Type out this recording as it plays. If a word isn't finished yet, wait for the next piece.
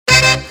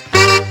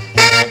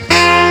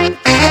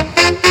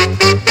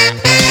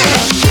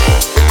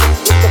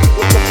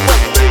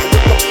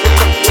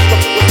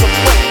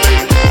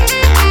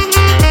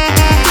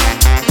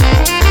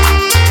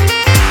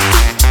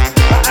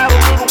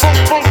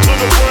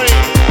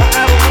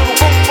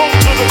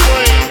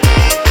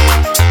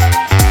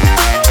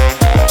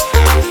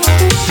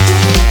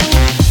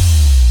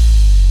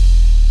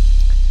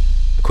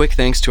quick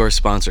thanks to our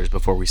sponsors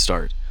before we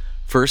start.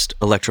 First,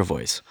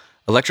 Electrovoice.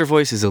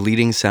 Electrovoice is a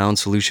leading sound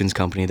solutions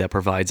company that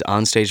provides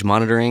onstage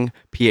monitoring,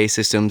 PA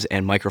systems,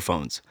 and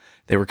microphones.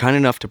 They were kind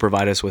enough to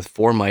provide us with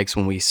 4 mics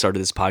when we started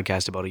this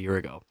podcast about a year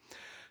ago.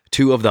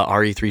 2 of the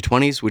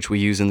RE320s, which we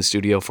use in the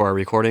studio for our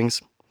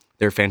recordings.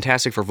 They're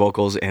fantastic for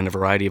vocals and a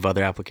variety of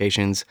other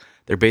applications.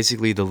 They're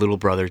basically the little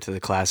brother to the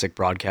classic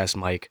broadcast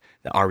mic,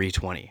 the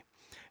RE20.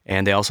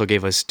 And they also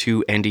gave us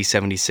 2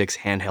 ND76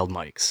 handheld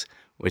mics,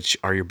 which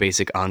are your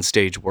basic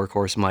onstage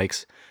workhorse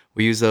mics.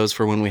 We use those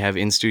for when we have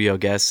in-studio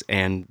guests,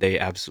 and they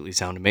absolutely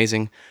sound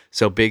amazing.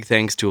 So big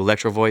thanks to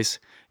Electrovoice.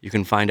 You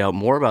can find out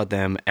more about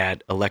them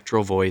at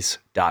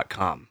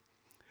electrovoice.com.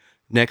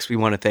 Next, we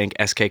want to thank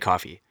SK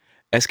Coffee.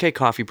 SK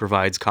Coffee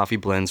provides coffee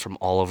blends from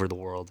all over the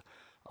world.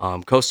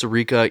 Costa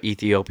Rica,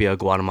 Ethiopia,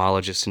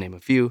 Guatemala, just to name a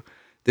few.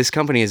 This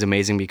company is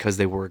amazing because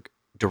they work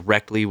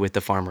directly with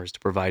the farmers to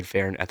provide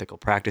fair and ethical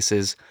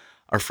practices.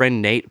 Our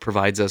friend Nate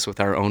provides us with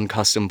our own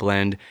custom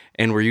blend,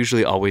 and we're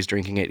usually always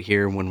drinking it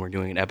here when we're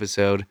doing an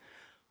episode.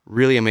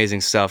 Really amazing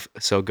stuff,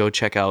 so go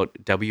check out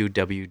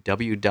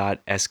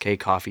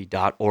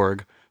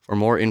www.skcoffee.org for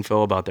more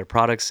info about their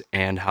products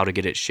and how to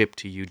get it shipped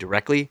to you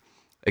directly.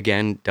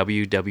 Again,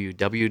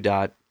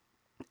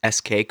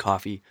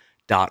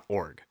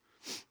 www.skcoffee.org.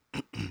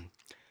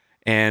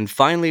 And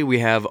finally, we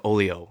have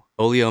Oleo.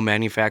 Oleo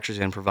manufactures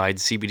and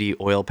provides CBD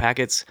oil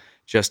packets.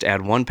 Just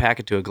add 1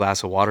 packet to a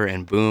glass of water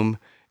and boom,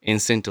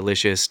 instant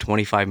delicious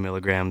 25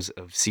 milligrams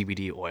of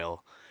CBD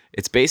oil.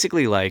 It's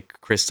basically like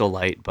Crystal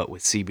Light, but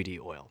with CBD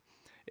oil.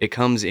 It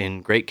comes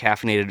in great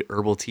caffeinated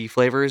herbal tea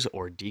flavors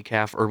or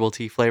decaf herbal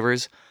tea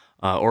flavors,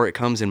 or it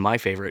comes in my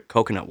favorite,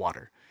 coconut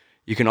water.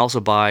 You can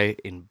also buy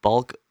in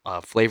bulk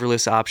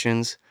flavorless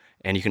options,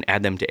 and you can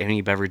add them to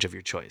any beverage of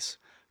your choice.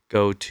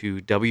 Go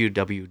to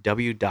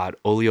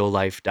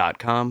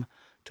www.oleolife.com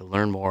to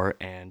learn more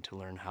and to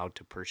learn how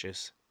to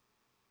purchase.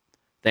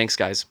 Thanks,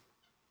 guys.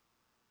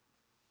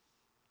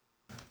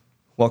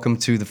 Welcome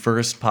to the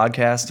first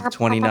podcast of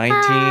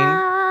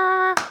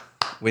 2019.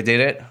 We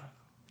did it.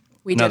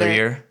 Another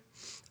year.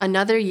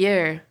 Another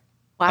year.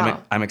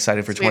 Wow. I'm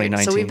excited for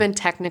 2019. So we've been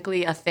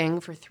technically a thing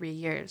for 3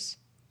 years.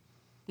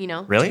 You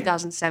know? Really?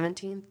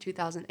 2017,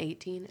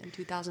 2018, and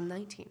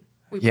 2019.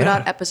 We put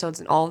out episodes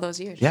in all those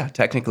years. Yeah,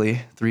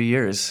 technically 3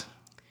 years.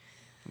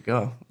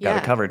 Got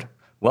it covered.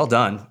 Well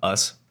done,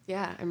 us.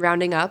 Yeah, I'm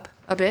rounding up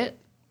a bit.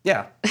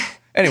 Yeah.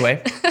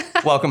 Anyway,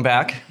 welcome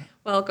back.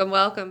 Welcome.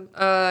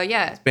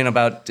 Yeah.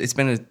 It's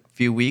been a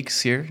few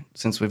weeks here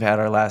since we've had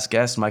our last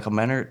guest, Michael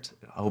Menert.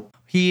 I hope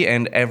he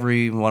and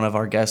every one of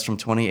our guests from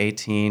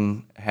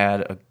 2018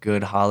 had a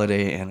good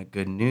holiday and a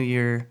good new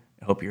year.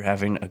 I hope you're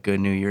having a good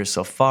new year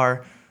so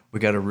far. We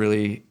got a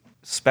really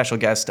special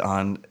guest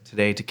on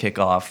today to kick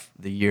off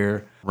the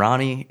year,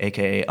 Ronnie,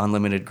 aka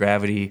Unlimited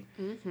Gravity.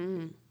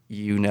 Mm-hmm.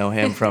 You know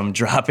him from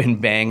dropping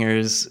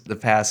bangers the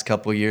past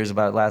couple years,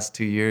 about the last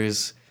 2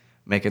 years,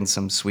 making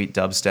some sweet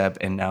dubstep,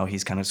 and now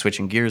he's kind of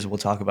switching gears. We'll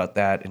talk about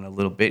that in a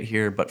little bit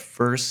here, but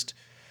first,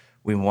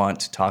 we want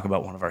to talk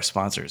about one of our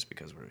sponsors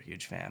because we're a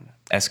huge fan,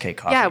 SK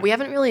Coffee. Yeah, we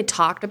haven't really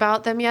talked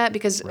about them yet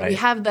because we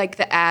have like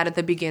the ad at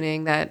the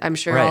beginning that I'm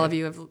sure all of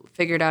you have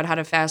figured out how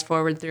to fast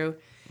forward through.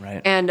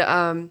 Right.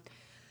 And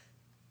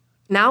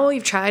now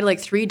we've tried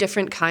like 3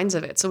 different kinds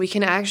of it, so we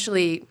can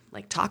actually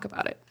like talk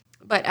about it.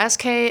 But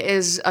SK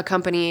is a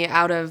company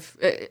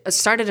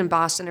started in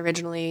Boston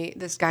originally.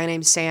 This guy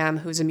named Sam,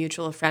 who's a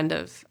mutual friend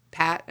of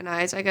Pat and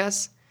I's, I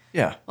guess.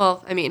 Yeah.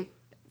 Well, I mean,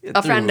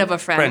 a friend of a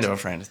friend. Friend of a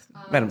friend.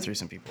 Met him through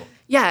some people.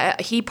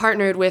 Yeah, he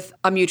partnered with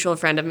a mutual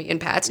friend of me and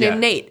Pat's named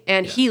Nate,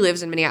 and he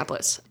lives in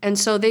Minneapolis. And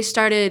so they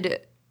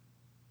started,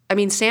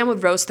 Sam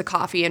would roast the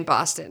coffee in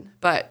Boston,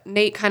 but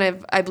Nate kind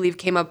of, I believe,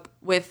 came up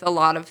with a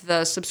lot of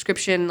the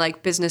subscription,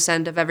 like, business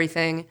end of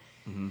everything.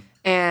 Mm-hmm.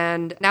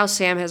 And now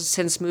Sam has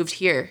since moved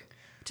here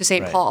to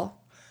St.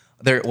 Paul.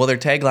 Their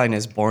tagline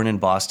is "Born in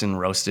Boston,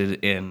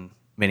 roasted in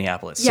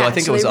Minneapolis." Yeah, so I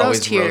think it was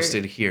always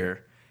roasted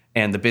here,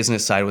 and the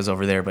business side was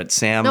over there. But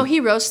Sam, no, he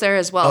roasts there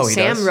as well.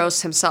 Sam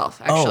roasts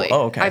himself. Actually,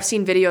 okay. I've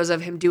seen videos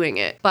of him doing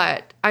it,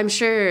 but I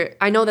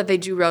know that they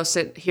do roast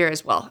it here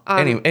as well.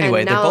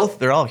 Anyway,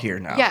 they're all here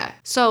now. Yeah.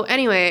 So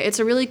anyway, it's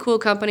a really cool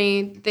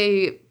company.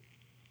 They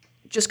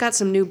just got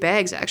some new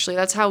bags, actually.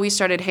 That's how we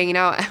started hanging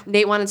out.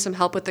 Nate wanted some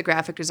help with the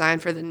graphic design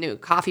for the new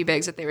coffee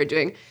bags that they were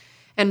doing.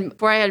 And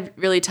before I had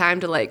really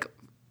time to like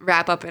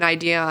wrap up an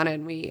idea on it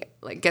and we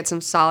like get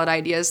some solid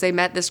ideas, they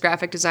met this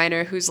graphic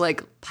designer whose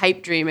like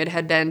pipe dream it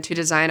had been to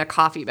design a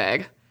coffee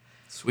bag.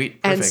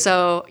 Sweet. Perfect. And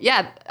so,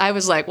 I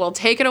was like, well,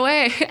 take it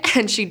away.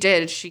 And she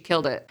did. She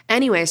killed it.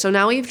 Anyway, so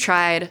now we've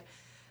tried.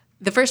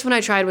 The first one I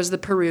tried was the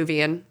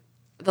Peruvian.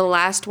 The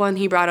last one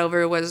he brought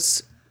over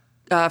was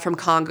from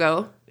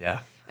Congo. Yeah.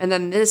 And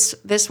then this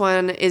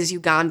one is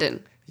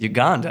Ugandan.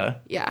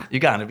 Uganda? Yeah. You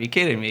gotta be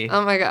kidding me.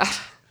 Oh my God.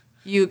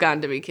 You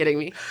got to be kidding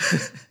me.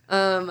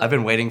 I've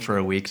been waiting for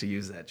a week to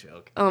use that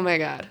joke. Oh my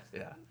God.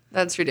 Yeah.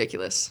 That's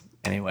ridiculous.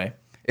 Anyway,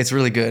 it's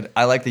really good.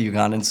 I like the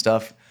Ugandan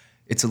stuff.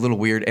 It's a little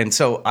weird. And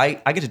so I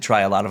get to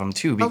try a lot of them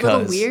too because... A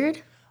little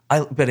weird?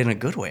 But in a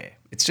good way.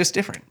 It's just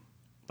different.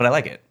 but I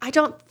like it. I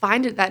don't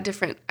find it that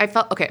different.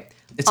 Okay.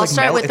 It's I'll like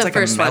start with it's the like a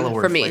first one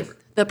mellower for me. flavor.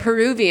 The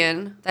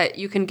Peruvian that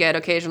you can get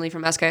occasionally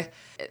from SK,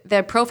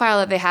 the profile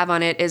that they have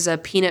on it is a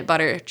peanut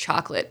butter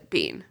chocolate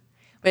bean,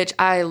 which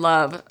I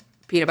love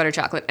peanut butter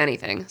chocolate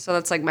anything. So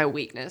that's like my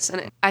weakness.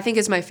 And I think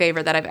it's my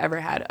favorite that I've ever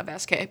had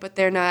of SK, but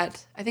they're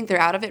not, I think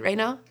they're out of it right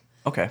now.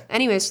 Okay.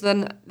 Anyway, so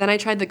then I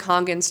tried the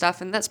Kangen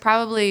stuff, and that's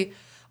probably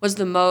was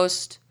the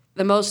most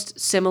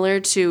similar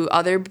to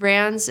other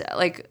brands,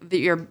 like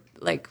your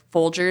like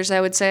Folgers, I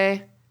would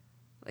say,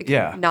 like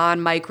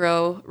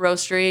non-micro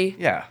roastery.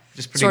 Yeah,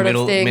 just pretty sort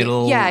middle, of thing.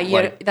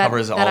 like, that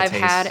covers all I've tastes,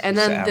 had, and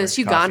just then this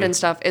average Ugandan coffee.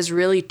 stuff is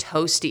really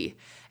toasty.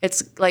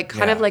 It's like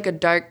kind of Yeah. like a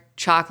dark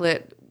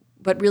chocolate,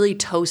 but really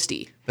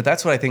toasty. But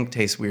that's what I think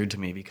tastes weird to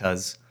me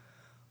because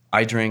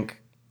I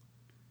drink,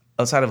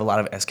 outside of a lot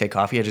of SK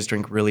coffee, I just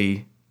drink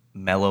really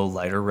mellow,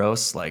 lighter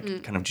roasts, like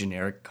kind of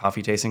generic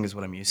coffee tasting is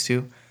what I'm used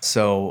to.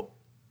 So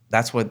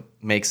that's what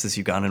makes this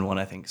Ugandan one,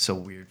 I think, so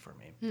weird for me.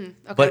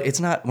 Okay. But it's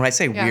not, when I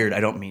say weird, I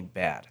don't mean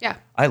bad. Yeah.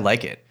 I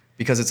like it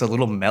because it's a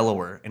little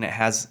mellower and it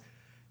has,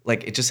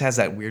 like, it just has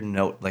that weird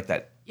note, like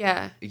that.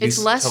 Yeah, It it's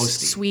used less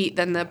toasty. sweet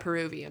than the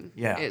Peruvian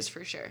Yeah. is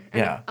for sure.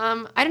 Yeah.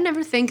 I didn't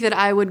ever think that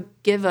I would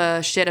give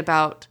a shit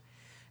about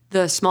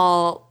the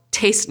small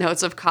taste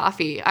notes of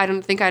coffee. I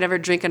don't think I'd ever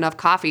drink enough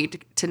coffee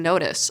to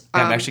notice.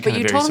 Yeah, I'm actually but kind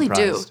you of very totally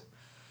surprised. do.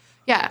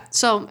 Yeah.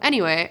 So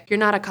anyway, you're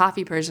not a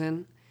coffee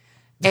person.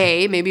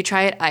 Maybe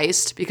try it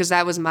iced, because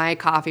that was my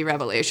coffee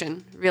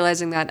revelation.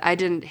 Realizing that I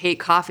didn't hate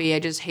coffee, I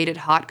just hated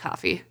hot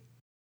coffee.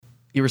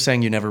 You were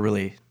saying you never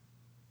really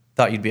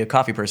thought you'd be a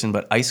coffee person,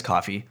 but iced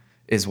coffee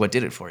is what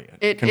did it for you.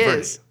 It converted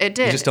is. you. It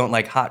did. You just don't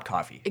like hot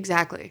coffee.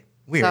 Exactly.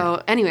 Weird.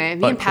 So anyway,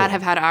 me But and Pat cool.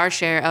 have had our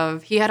share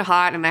of, he had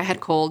hot and I had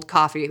cold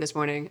coffee this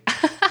morning.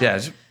 Yeah,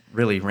 it's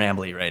really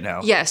rambly right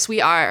now. Yes, we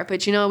are.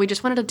 But we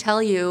just wanted to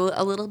tell you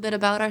a little bit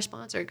about our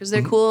sponsor, because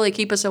they're cool. They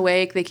keep us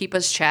awake. They keep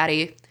us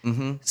chatty.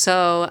 Mm-hmm.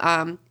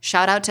 So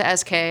shout out to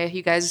SK.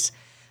 You guys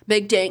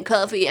make dank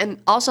coffee.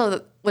 And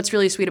also what's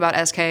really sweet about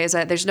SK is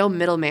that there's no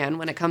middleman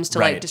when it comes to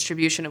Right. like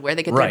distribution of where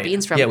they get Right. their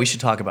beans from. Yeah, we should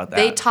talk about that.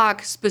 They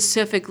talk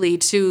specifically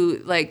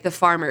to like the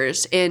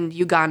farmers in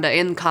Uganda,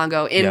 in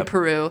Congo, in Yep.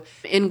 Peru,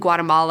 in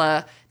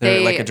Guatemala.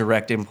 They're like a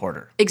direct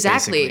importer.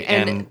 Exactly. basically,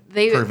 And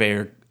they-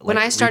 purveyor. When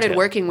like, I started retail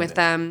working of with it.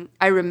 them,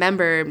 I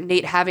remember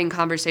Nate having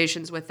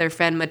conversations with their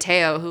friend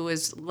Mateo, who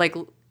was like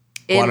in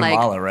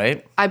Guatemala, like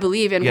right? I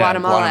believe in Yeah,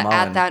 Guatemala at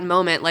Guatemalan. that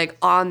moment, like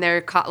on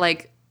their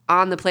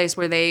on the place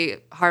where they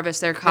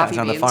harvest their coffee it's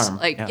on the beans. farm,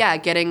 Like yeah.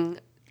 getting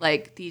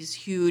like these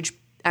huge,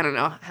 I don't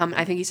know how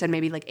I think he said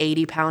maybe like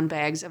 80-pound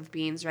bags of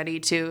beans ready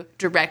to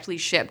directly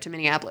ship to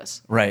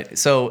Minneapolis. Right.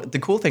 So the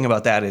cool thing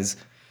about that is,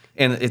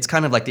 and it's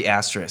kind of like the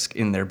asterisk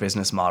in their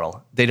business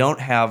model, they don't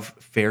have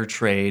fair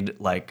trade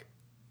like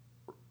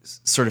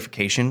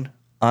certification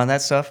on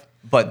that stuff,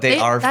 but they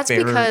are That's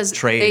fair because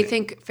trade. they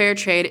think fair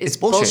trade is It's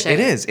bullshit. It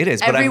is, but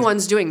I'm-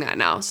 Everyone's doing that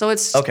now, so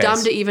it's Okay.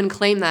 dumb to even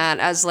claim that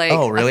as like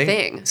oh, really? a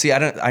thing. See,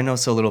 I know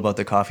so little about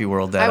the coffee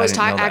world that I was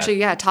didn't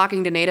know that.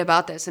 talking to Nate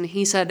about this, and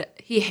he said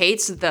he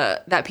hates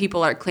that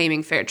people are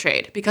claiming fair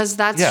trade, because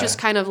that's Yeah. just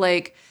kind of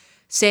like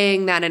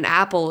saying that an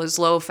apple is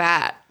low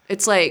fat.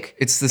 It's like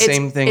It's the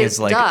same thing it's as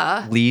like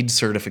duh. LEED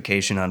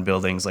certification on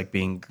buildings, like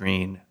being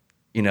green.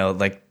 You know,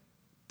 like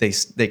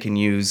they can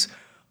use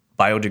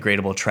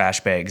biodegradable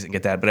trash bags and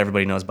get that, but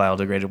everybody knows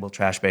biodegradable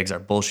trash bags are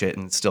bullshit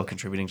and it's still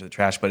contributing to the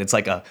trash. But it's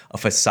like a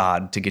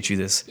facade to get you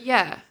this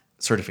Yeah.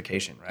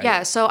 certification, right?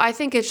 Yeah, so I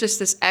think it's just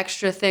this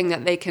extra thing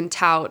that they can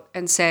tout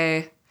and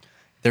say,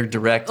 They're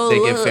direct. oh, they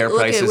give fair look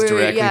at prices where-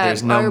 directly. yeah,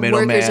 There's no our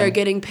middleman. workers are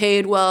getting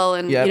paid well,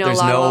 and Yeah, there's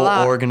la, no la,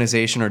 la.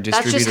 organization or That's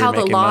distributor just how the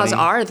making laws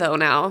money. are, though,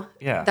 now.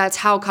 Yeah. That's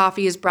how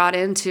coffee is brought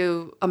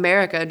into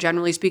America,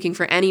 generally speaking,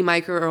 for any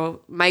micro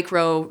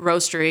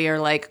roastery or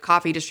like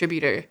coffee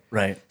distributor.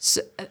 Right.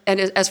 So, and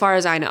as far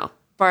as I know,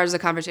 as far as the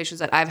conversations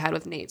that I've had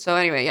with Nate. So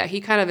anyway, yeah,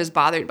 he kind of is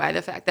bothered by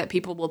the fact that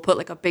people will put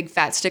like a big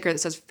fat sticker that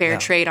says fair Yeah.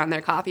 trade on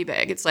their coffee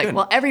bag. It's like, Good.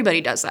 well,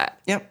 everybody does that.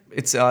 Yep,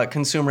 it's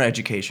consumer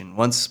education.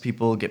 Once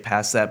people get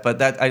past that, but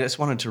that I just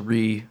wanted to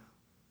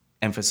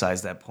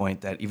re-emphasize that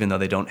point that even though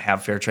they don't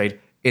have fair trade,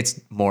 it's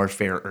more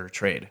fairer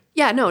trade.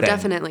 Yeah, no, than-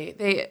 definitely.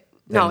 than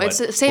It's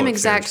what, the same quote,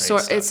 exact fair trade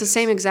sort. stuff It's the is.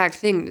 same exact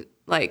thing.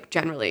 Like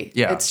generally,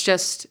 Yeah. It's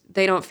just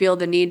they don't feel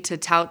the need to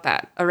tout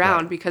that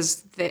around Right.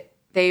 because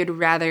they'd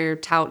rather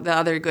tout the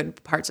other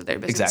good parts of their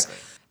business.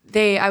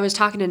 Exactly. I was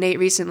talking to Nate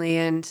recently,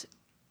 and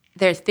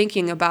they're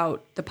thinking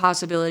about the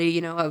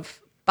possibility,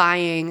 of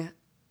buying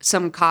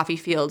some coffee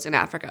fields in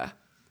Africa.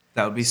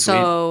 That would be sweet.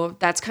 So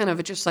that's kind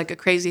of just like a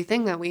crazy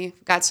thing that we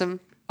got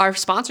our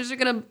sponsors are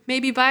going to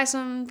maybe buy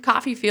some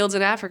coffee fields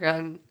in Africa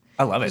and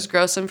I love just it.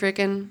 grow some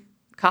freaking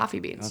coffee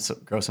beans.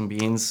 Let's grow some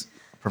beans,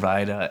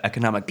 provide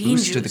economic Bean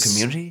boost to the juice.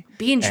 community.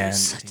 Bean and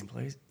juice. the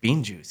employees.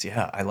 Bean juice,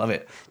 yeah, I love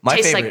it. My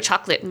Tastes favorite, like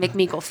chocolate and make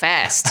me go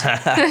fast.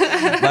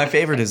 my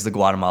favorite is the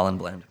Guatemalan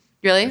blend.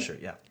 Really? For sure,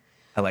 yeah,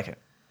 I like it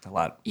a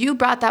lot. You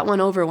brought that one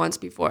over once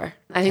before.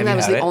 I think Have that you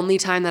was had the it? only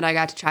time that I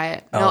got to try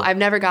it. No, Oh. I've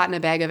never gotten a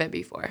bag of it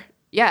before.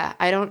 Yeah,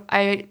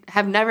 I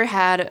have never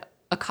had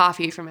a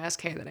coffee from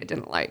SK that I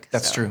didn't like.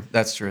 That's true.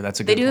 That's true. That's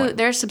a They good do point.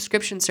 their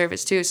subscription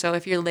service too. So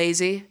if you're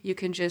lazy, you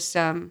can just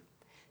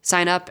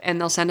sign up and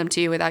they'll send them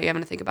to you without you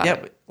having to think about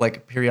it.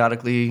 Like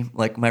periodically,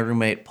 like my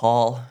roommate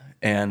Paul,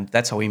 and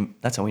that's how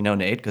we know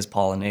Nate, because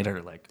Paul and Nate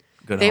are like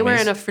good They homies. were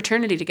in a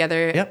fraternity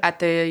together Yep. at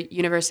the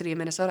University of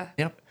Minnesota.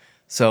 Yep.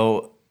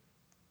 So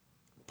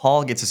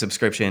Paul gets a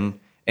subscription,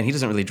 and he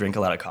doesn't really drink a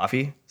lot of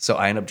coffee, so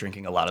I end up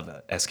drinking a lot of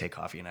the SK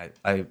coffee, and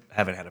I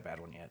haven't had a bad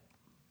one yet.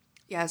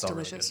 Yeah, it's all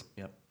really delicious.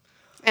 good. Yep.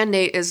 And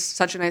Nate is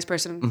such a nice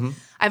person.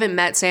 I haven't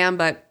met Sam,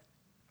 but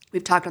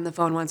we've talked on the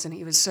phone once, and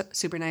he was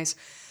super nice.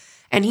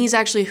 And he's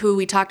actually who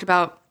we talked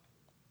about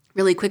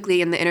really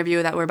quickly in the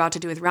interview that we're about to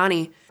do with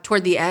Ronnie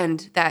toward the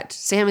end, that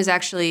Sam is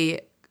actually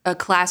a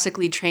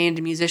classically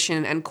trained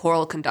musician and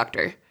choral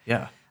conductor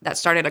Yeah. that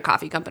started a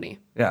coffee company.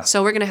 Yeah.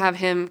 So we're going to have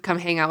him come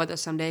hang out with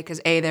us someday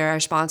because A, they're our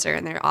sponsor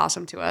and they're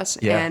awesome to us.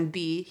 Yeah. And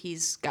B,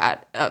 he's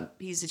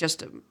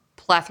just a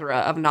plethora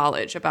of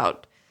knowledge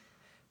about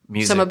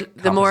Music, some of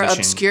the more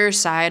composition, obscure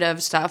side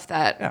of stuff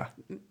that Yeah.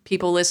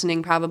 people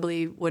listening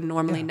probably would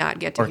normally not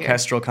get to hear.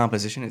 orchestral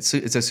composition. It's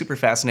a super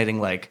fascinating,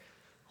 like,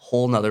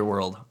 whole nother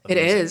world. Of It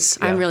music. is.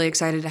 Yeah. I'm really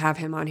excited to have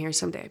him on here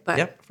someday. But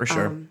Yep, for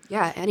sure.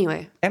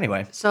 Anyway.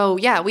 Anyway, So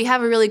yeah, we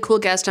have a really cool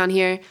guest on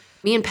here.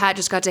 Me and Pat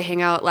just got to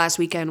hang out last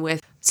weekend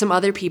with some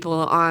other people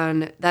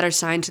that are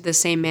signed to the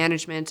same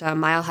management,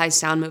 Mile High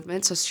Sound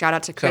Movement. So shout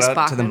out to Chris shout out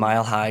Bachman. to the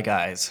Mile High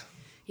guys.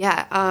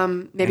 Yeah,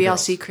 maybe I'll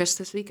girls. see Chris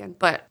this weekend.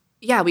 But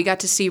yeah, we got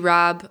to see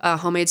Rob,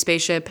 Homemade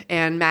Spaceship,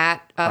 and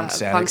Matt,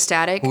 Funk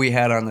Static. who we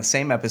had on the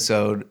same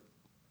episode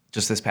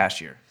just this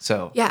past year.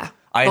 So Yeah,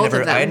 I both of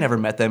them. had never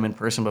met them in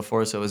person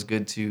before, so it was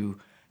good to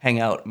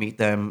hang out, meet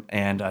them,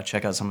 and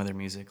check out some of their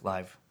music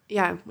live.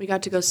 Yeah, we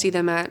got to go see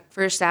them at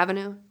First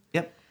Avenue.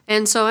 Yep.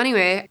 And so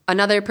anyway,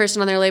 another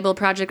person on their label,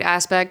 Project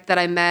Aspect, that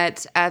I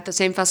met at the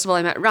same festival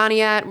I met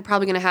Ronnie at. We're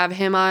probably going to have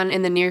him on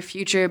in the near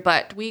future,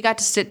 but we got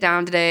to sit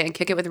down today and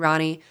kick it with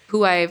Ronnie,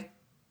 who I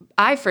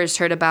first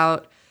heard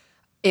about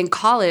in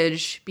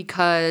college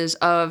because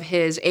of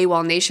his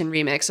AWOL Nation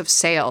remix of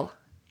Sail.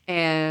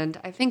 And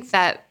I think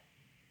that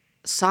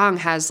song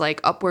has like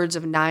upwards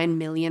of 9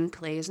 million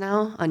plays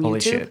now on Holy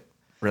YouTube. shit.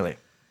 Really.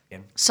 Yeah.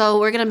 So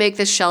we're going to make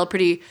this shell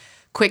pretty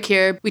quick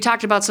here. We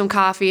talked about some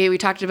coffee. We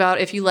talked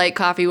about if you like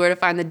coffee, where to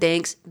find the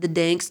danks.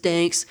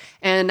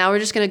 And now we're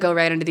just going to go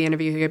right into the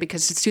interview here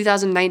because it's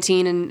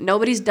 2019 and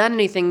nobody's done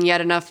anything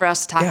yet enough for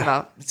us to talk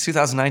about. It's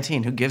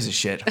 2019. Who gives a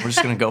shit? We're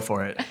just going to go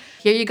for it.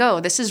 Here you go.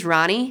 This is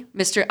Ronnie,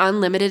 Mr.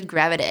 Unlimited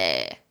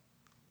Gravity.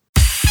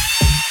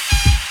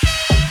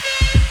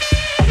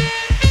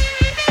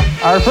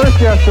 Our first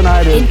guest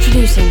tonight is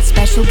Introducing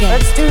special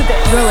guest. Let's do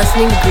this. You're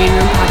listening to Green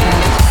Room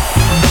Podcast.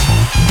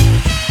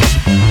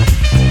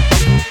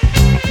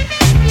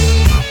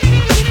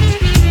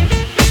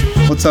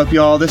 What's up,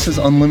 y'all? This is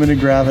Unlimited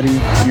Gravity,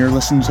 and you're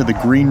listening to the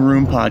Green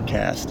Room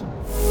Podcast.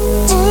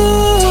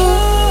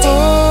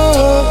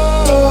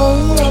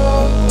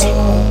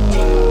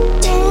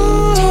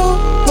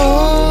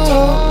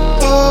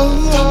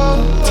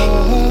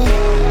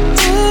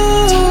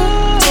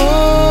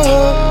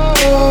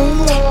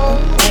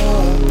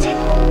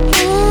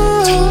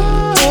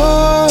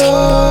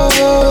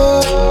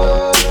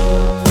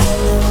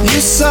 You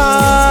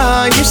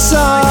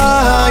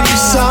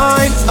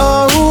sign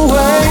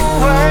away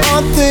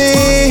on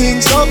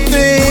things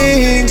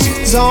you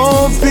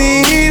don't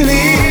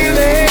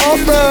believe. I'll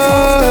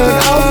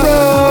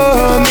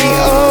run the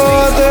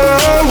other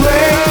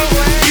way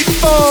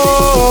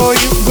before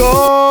you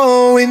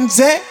go and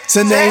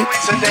detonate.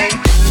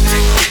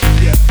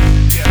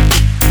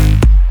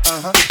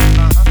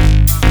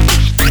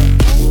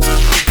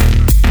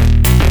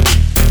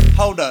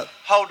 Hold up.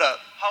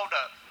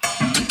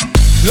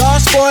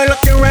 Lost boy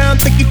looking around,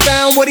 think he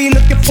found what he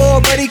looking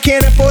for, but he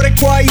can't afford it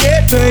quite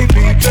yet, baby.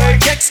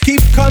 Texts keep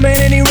coming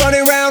and he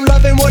running around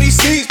loving what he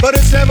sees, but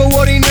it's never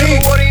what he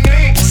needs.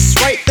 That's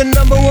right, the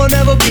number will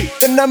never be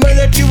the number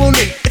that you will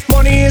need if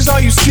money is all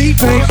you see,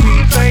 baby.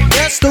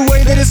 That's the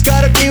way that it's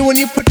gotta be when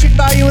you put your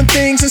value in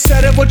things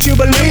instead of what you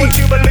believe.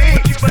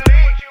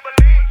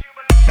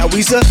 Now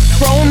he's a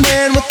grown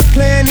man with a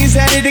plan, he's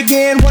at it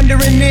again,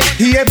 wondering if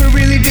he ever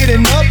really did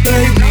enough,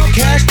 baby.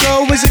 Cash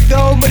flow is a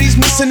goal, but he's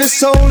missing his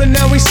soul, and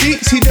now he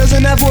sees he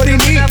doesn't have what he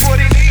needs.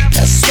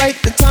 That's right,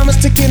 the time is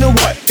ticking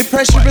away, the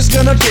pressure is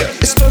gonna build,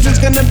 explosion's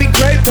gonna be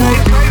great,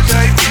 baby.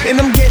 And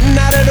I'm getting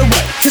out of the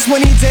way, cause when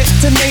he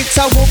detonates,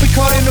 I won't be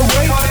caught in the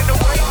way.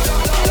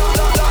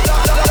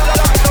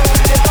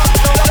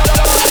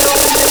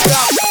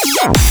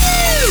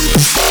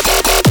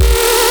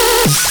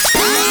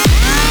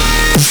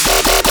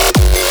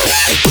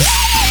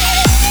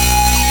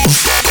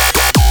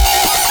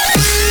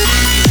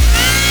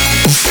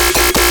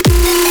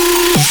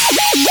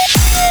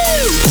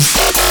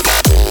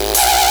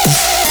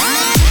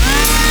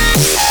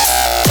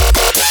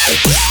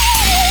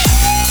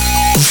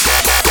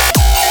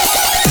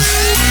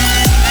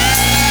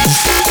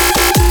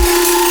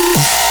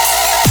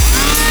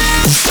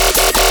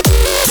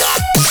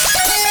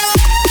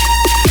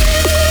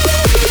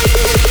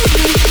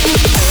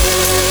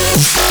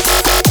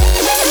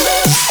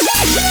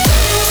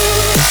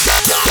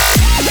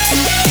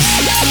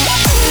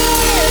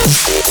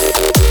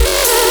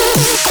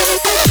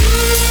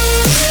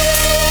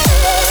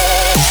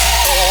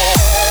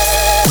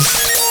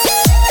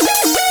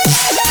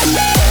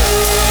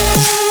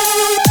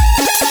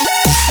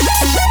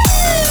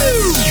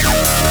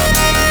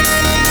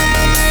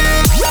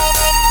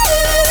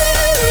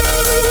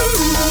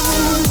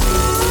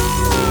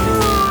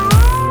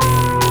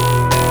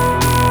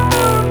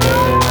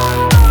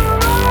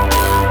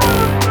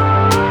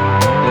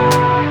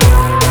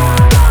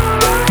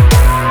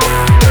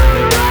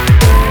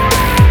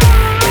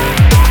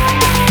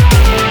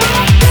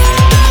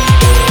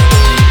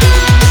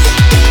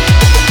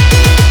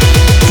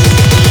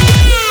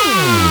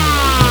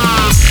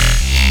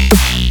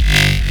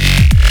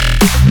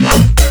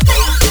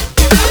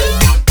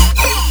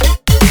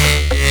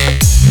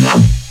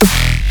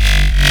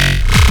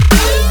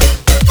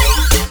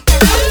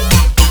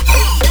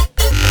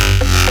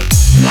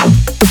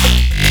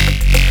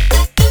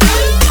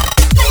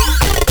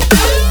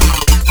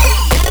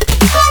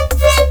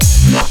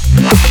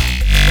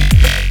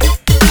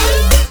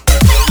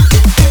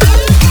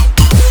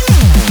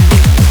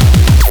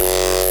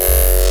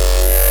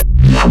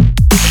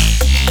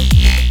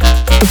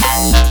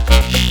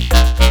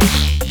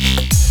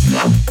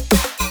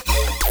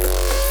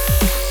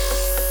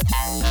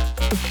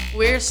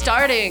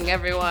 starting,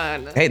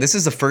 everyone. Hey, this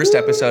is the first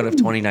episode of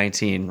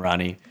 2019,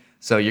 Ronnie.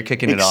 So you're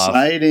kicking it off.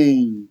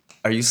 Exciting.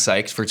 Are you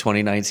psyched for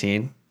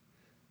 2019?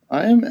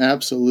 I am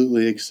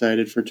absolutely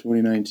excited for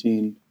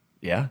 2019.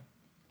 Yeah.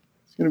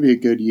 It's going to be a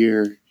good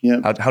year.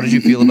 Yep. How did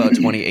you feel about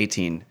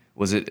 2018?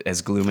 Was it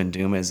as gloom and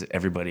doom as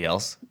everybody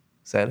else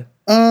said?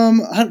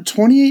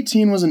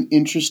 2018 was an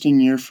interesting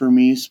year for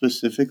me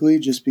specifically,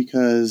 just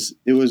because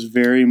it was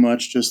very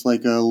much just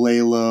like a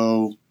lay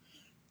low,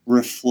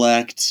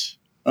 reflect,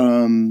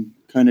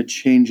 kind of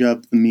change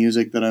up the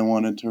music that I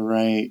wanted to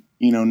write.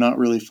 You know, not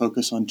really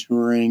focus on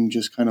touring,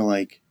 just kind of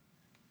like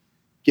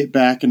get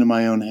back into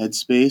my own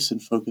headspace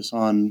and focus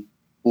on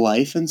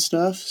life and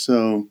stuff.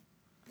 So,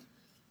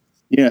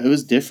 yeah, it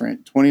was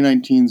different.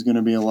 2019 is going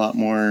to be a lot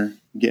more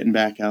getting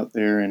back out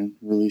there and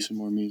releasing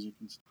more music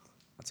and stuff.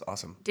 That's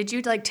awesome. Did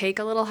you like take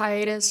a little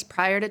hiatus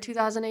prior to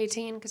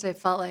 2018? Because I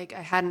felt like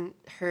I hadn't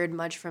heard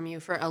much from you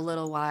for a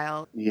little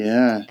while.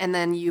 Yeah. And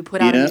then you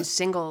put out a new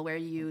single where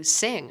you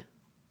sing.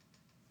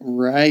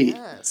 Right.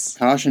 Yes.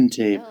 Caution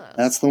Tape. Yes.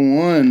 That's the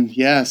one.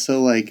 Yeah.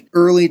 So like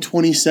early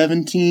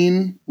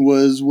 2017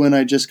 was when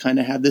I just kind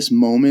of had this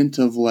moment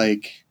of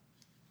like,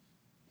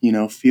 you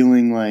know,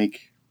 feeling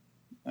like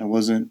I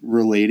wasn't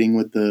relating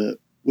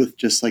with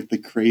just like the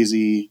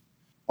crazy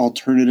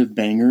alternative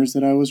bangers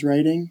that I was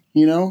writing,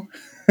 you know?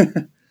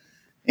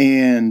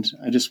 And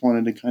I just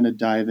wanted to kind of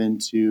dive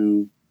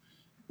into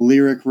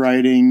lyric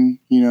writing,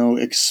 you know,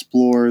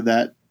 explore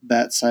that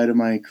side of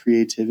my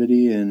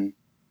creativity. And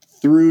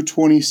through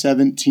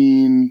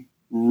 2017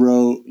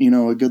 wrote, you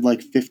know, a good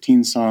like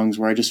 15 songs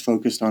where I just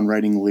focused on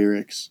writing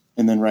lyrics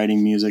and then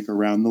writing music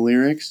around the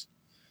lyrics.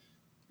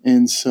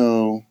 And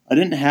so I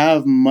didn't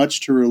have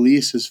much to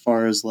release as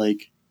far as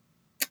like,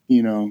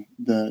 you know,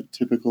 the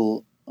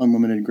typical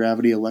Unlimited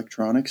Gravity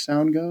electronic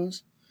sound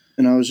goes.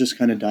 And I was just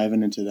kind of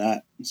diving into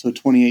that. So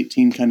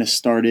 2018 kind of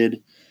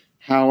started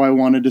how I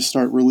wanted to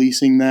start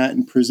releasing that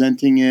and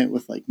presenting it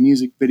with like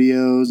music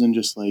videos and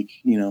just like,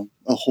 you know,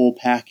 a whole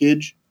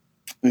package.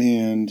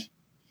 And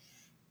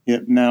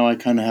yep, now I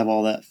kind of have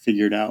all that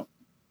figured out,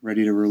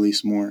 ready to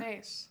release more.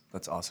 Nice.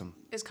 That's awesome.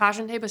 Is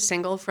Caution Tape a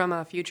single from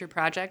a future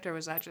project, or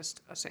was that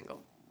just a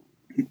single?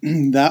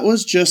 That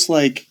was just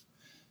like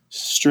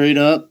straight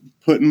up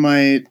putting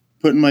my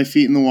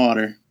feet in the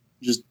water,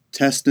 just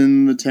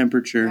testing the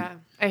temperature. Yeah,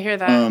 I hear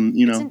that.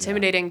 You know, it's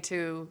intimidating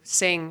to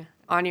sing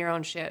on your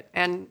own shit,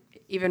 and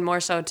even more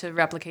so to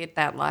replicate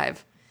that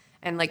live.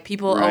 And like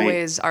people Right.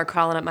 always are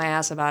crawling up my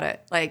ass about it.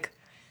 Like,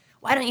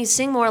 why don't you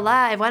sing more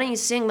live? Why don't you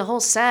sing the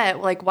whole set?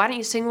 Like, why don't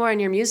you sing more in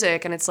your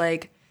music? And it's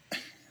like,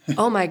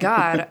 oh my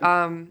God,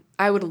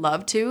 I would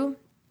love to,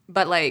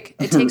 but like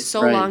it takes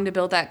so Right. long to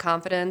build that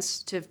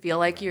confidence to feel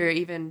like you're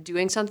even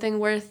doing something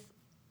worth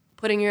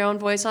putting your own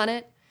voice on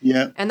it.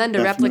 yeah. And then to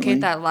definitely.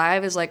 replicate that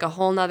live is like a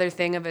whole nother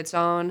thing of its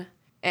own.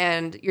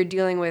 And you're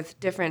dealing with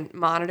different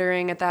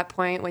monitoring at that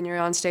point when you're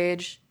on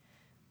stage.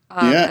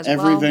 Yeah, as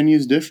every well.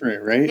 venue's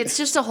different, right? It's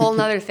just a whole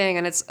nother thing.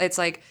 And it's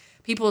like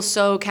people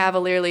so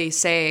cavalierly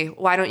say,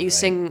 why don't you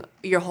sing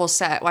your whole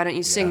set? Why don't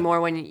you sing more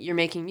when you're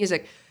making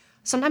music?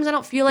 Sometimes I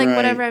don't feel like Right.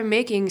 whatever I'm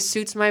making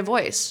suits my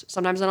voice.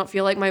 Sometimes I don't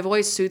feel like my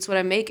voice suits what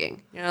I'm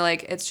making. You know,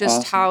 like it's just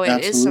Awesome. how it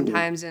is Absolutely.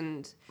 sometimes.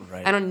 And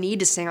Right. I don't need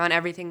to sing on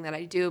everything that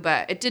I do,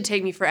 but it did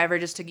take me forever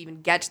just to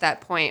even get to that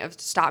point of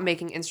stop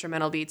making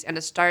instrumental beats and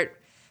to start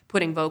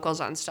putting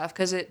vocals on stuff.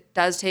 Cause it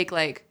does take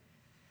like,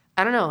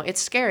 I don't know,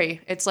 it's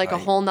scary. It's like a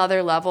Right. whole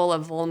nother level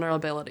of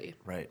vulnerability.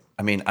 Right.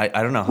 I mean, I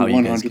don't know how you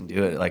guys 100. can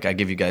do it. Like, I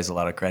give you guys a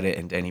lot of credit,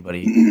 and to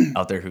anybody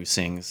out there who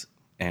sings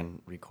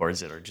and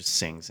records it or just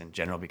sings in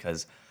general,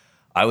 because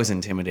I was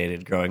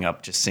intimidated growing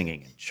up just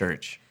singing in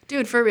church.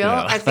 Dude, for real,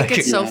 Yeah. I think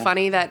it's so Yeah.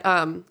 funny that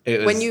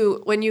It when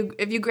was-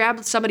 if you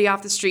grab somebody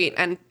off the street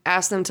and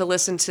ask them to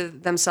listen to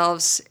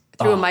themselves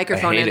through a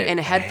microphone I hate and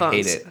it. I headphones,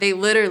 hate it. they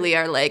literally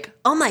are like,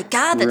 "Oh my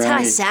God, that's how I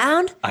Right.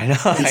 sound." I know.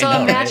 So I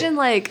know, imagine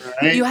like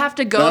Right? you have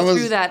to go That was-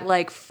 through that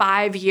like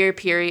 5-year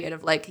period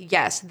of like,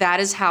 yes, that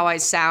is how I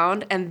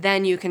sound, and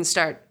then you can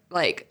start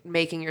like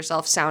making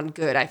yourself sound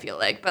good. I feel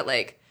like, but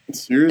like,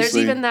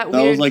 Seriously. even that was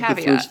weird like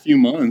caveat. the first few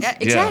months. yeah,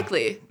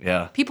 exactly.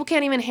 Yeah. People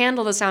can't even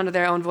handle the sound of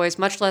their own voice,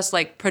 much less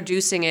like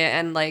producing it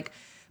and like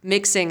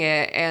mixing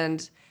it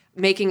and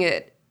making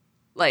it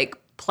like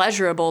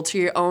pleasurable to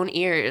your own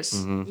ears,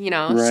 you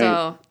know? Right.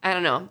 So I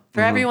don't know.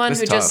 For everyone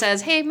It's who tough. just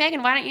says, hey,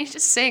 Megan, why don't you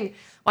just sing?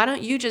 Why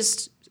don't you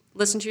just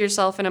listen to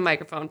yourself in a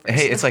microphone first?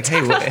 Hey, it's like,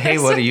 hey,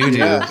 what do you do?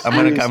 Yeah, I'm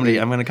gonna come seriously. to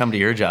I'm gonna come to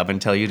your job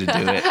and tell you to do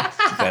it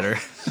better.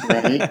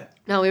 Right?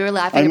 No, we were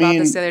laughing about mean-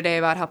 this the other day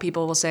about how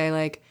people will say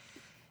like,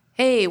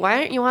 hey, why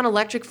aren't you on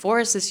Electric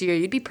Forest this year?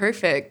 You'd be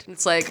perfect. And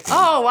it's like,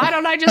 oh, why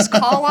don't I just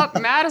call up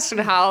Madison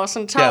House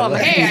and tell them,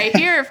 like- hey, I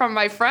hear from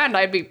my friend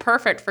I'd be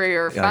perfect for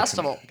your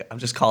festival. I'm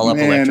just call up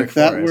Man, Electric if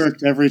that Forest.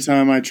 worked every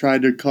time I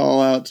tried to call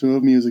out to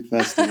a music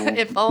festival.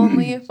 If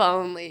only, if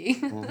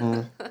only.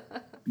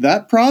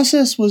 That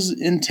process was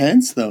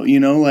intense though, you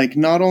know, like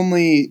not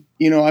only,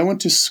 you know, I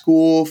went to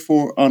school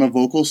on a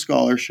vocal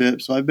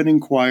scholarship, so I've been in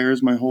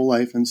choirs my whole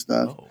life and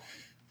stuff. Oh.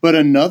 But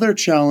another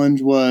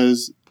challenge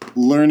was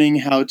learning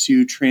how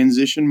to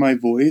transition my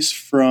voice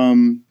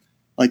from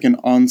like an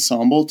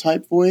ensemble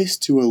type voice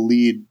to a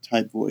lead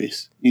type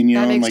voice. And, you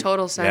That know, makes like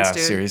total sense, Yeah,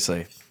 dude.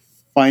 seriously.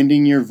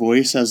 finding your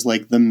voice as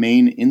like the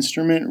main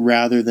instrument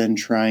rather than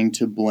trying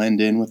to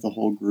blend in with the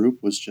whole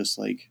group was just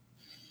like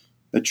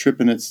a trip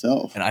in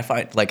itself. And I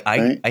find like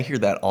Right. I hear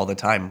that all the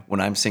time when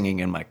I'm singing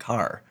in my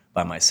car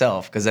by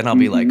myself, because then I'll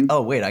be like,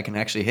 oh wait, I can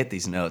actually hit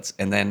these notes,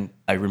 and then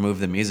I remove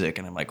the music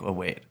and I'm like, oh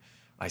wait,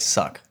 I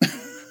suck.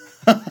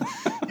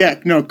 Yeah,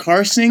 no,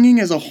 car singing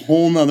is a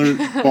whole nother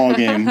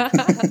ballgame.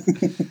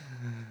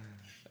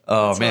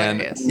 Oh That's man,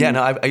 hilarious. yeah.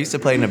 No, I used to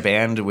play in a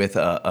band with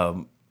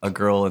a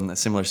girl in a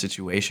similar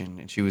situation,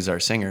 and she was our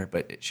singer,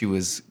 but she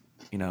was,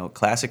 you know,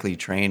 classically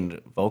trained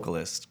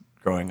vocalist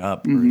growing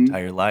up her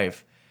entire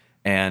life,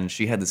 and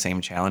she had the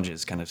same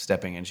challenges, kind of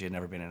stepping in. She had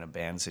never been in a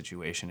band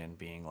situation and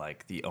being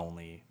like the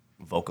only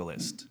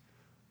vocalist,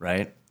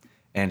 right?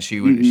 And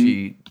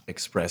she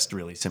expressed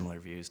really similar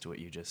views to what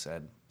you just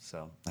said,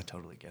 so I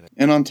totally get it.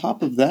 And on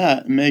top of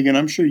that, Megan,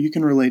 I'm sure you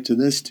can relate to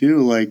this too.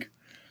 Like,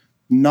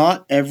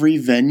 not every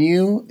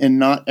venue and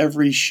not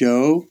every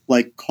show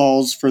like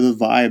calls for the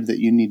vibe that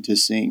you need to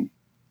sing.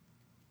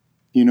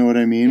 You know what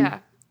I mean? Yeah.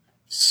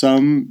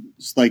 Some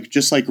like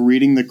just like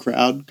reading the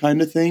crowd kind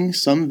of thing.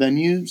 Some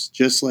venues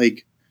just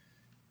like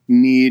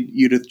need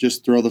you to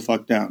just throw the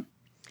fuck down.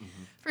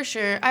 For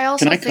sure. I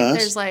also I think cuss?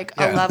 there's like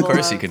Yeah, a level of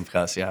course of, you can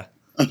cuss, yeah.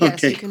 Yes,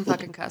 Okay, you can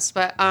fucking cuss.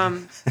 But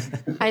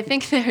I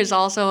think there's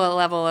also a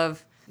level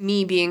of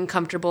me being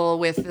comfortable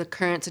with the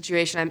current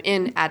situation I'm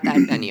in at that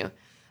venue.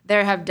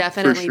 There have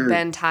definitely sure.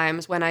 been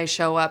times when I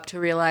show up to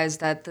realize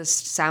that this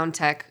sound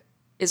tech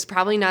is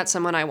probably not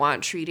someone I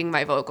want treating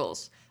my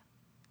vocals,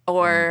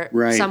 or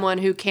Right. someone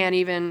who can't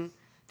even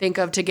think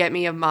of to get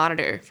me a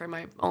monitor for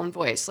my own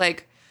voice.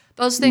 Like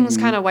those things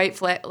kind of white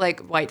flag. It's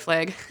a white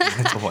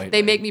They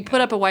flag, make me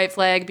put up a white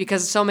flag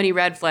because so many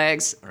red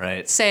flags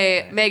Right.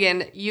 say,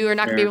 Megan, you are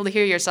not going to be Fair. able to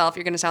hear yourself.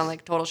 You're going to sound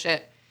like total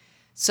shit.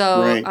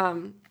 So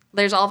Right.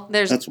 there's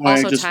That's why I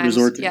also just times,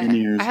 resort to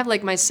in-ears. I have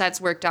like my sets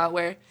worked out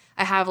where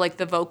I have like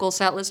the vocal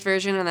set list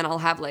version, and then I'll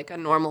have like a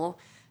normal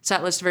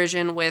set list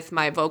version with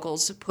my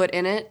vocals put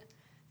in it,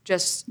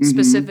 just Mm-hmm.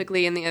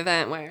 specifically in the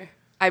event where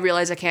I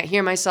realize I can't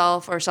hear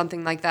myself or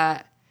something like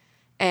that.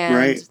 And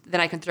Right. then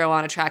I can throw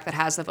on a track that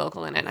has the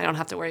vocal in it, and I don't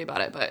have to worry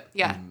about it. But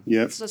yeah,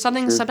 Yep. so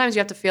something Sure. sometimes you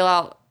have to feel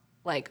out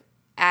like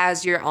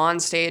as you're on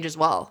stage as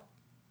well.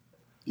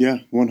 Yeah,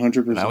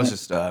 100%. I was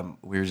just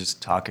we were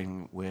just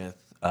talking with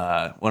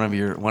one of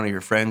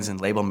your friends and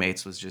label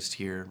mates was just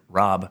here,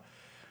 Rob,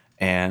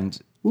 and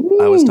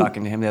I was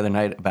talking to him the other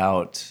night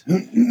about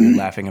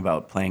laughing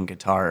about playing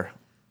guitar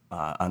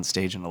on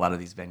stage in a lot of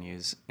these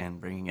venues and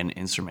bringing in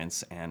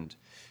instruments, and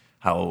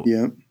how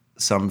Yep.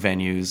 some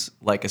venues,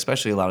 like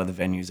especially a lot of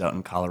the venues out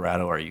in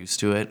Colorado, are used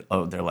to it.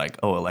 Oh, they're like,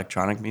 oh,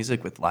 electronic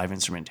music with live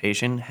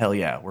instrumentation? Hell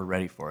yeah, we're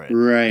ready for it.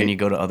 Right. And you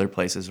go to other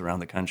places around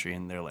the country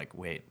and they're like,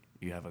 wait,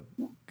 you have a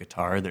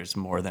guitar? There's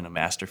more than a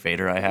master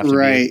fader I have to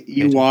Right. be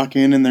You walk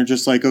in and they're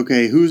just like,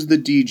 okay, who's the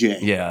DJ?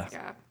 Yeah.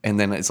 Yeah. And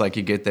then it's like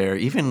you get there,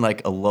 even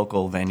like a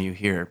local venue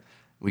here,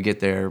 we get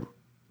there,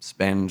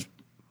 spend,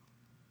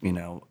 you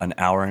know, an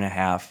hour and a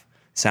half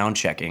sound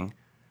checking,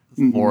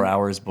 4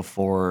 hours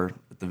before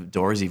the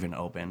doors even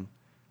open.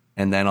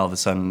 And then all of a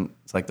sudden,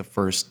 it's like the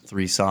first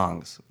 3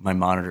 songs, my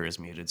monitor is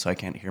muted, so I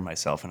can't hear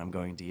myself, and I'm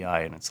going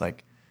DI. And it's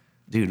like,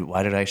 dude,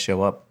 why did I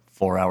show up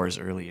 4 hours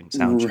early in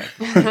sound check?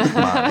 Come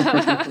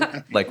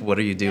on. Like, what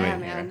are you doing Yeah,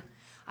 here? man.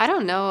 I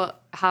don't know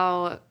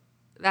how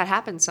that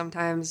happens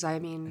sometimes. I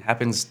mean, It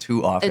happens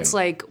too often. it's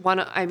like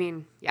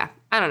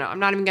I don't know. I'm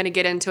not even going to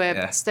get into it.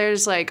 Yeah. But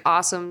there's like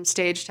awesome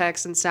stage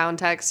techs and sound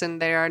techs,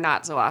 and there are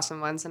not so awesome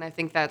ones. And I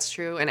think that's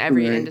true in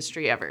every Right.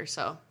 industry ever.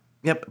 So,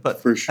 Yep,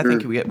 but For I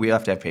think sure. we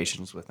have to have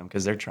patience with them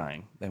because they're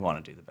trying. They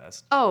want to do the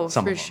best. oh,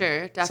 Some for of them.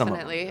 sure. Some of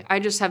them. Definitely. I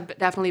just have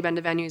definitely been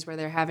to venues where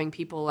they're having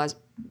people as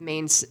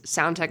main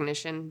sound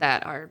technician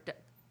that are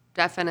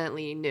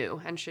definitely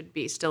new and should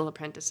be still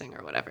apprenticing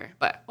or whatever.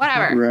 But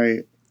whatever.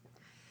 Right.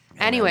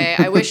 Anyway,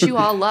 I wish you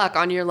all luck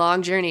on your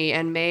long journey,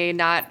 and may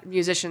not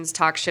musicians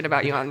talk shit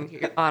about you on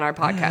our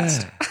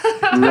podcast.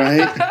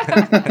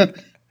 Right.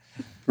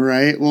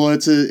 Right. Well,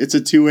 it's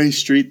a two-way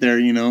street there,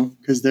 you know,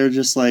 because they're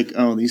just like,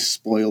 oh, these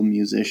spoiled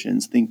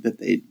musicians think that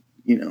they,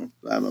 you know,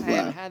 blah blah I blah,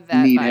 have had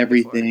that need vibe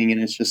everything,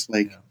 and it's just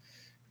like,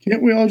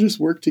 can't we all just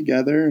work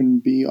together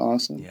and be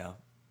awesome? Yeah,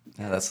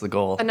 that's the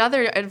goal.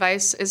 Another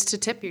advice is to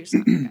tip your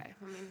sound guy.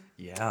 I mean,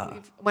 Yeah,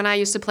 when I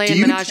used to play Do in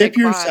you Menage tip a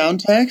your Quad, sound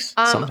techs?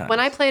 Sometimes. when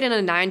I played in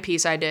a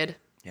 9-piece, I did.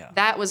 yeah.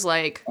 That was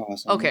like,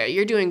 Awesome. okay,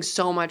 you're doing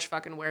so much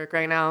fucking work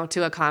right now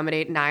to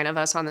accommodate 9 of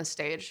us on the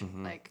stage.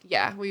 Mm-hmm. Like,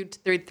 yeah, we'd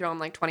throw them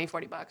like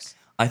 $20-$40.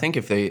 I think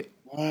if they,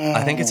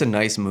 I think it's a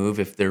nice move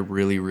if they're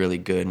really, really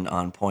good and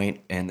on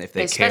point, and if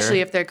they Especially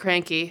care. if they're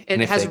cranky. It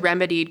And if has they-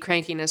 remedied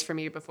crankiness for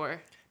me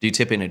before. Do you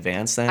tip in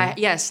advance then?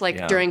 Yes, like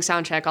Yeah. during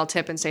sound check, I'll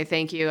tip and say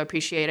thank you,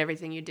 appreciate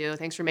everything you do.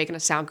 Thanks for making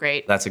us sound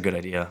great. That's a good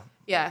idea.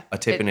 Yeah. a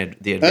tip it, in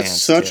the advance.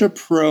 That's such too. a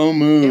pro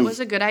move. it was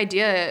a good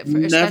idea,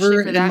 especially Never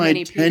for in that my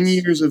many 10 peeps.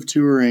 years of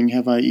touring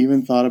have I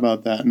even thought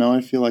about that. Now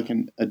I feel like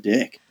a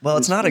dick. Well,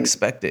 it's not like-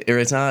 expected, or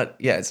it's not.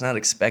 Yeah, it's not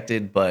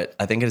expected, but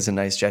I think it is a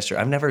nice gesture.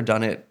 I've never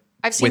done it.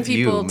 I've seen with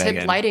people you, tip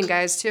Megan. lighting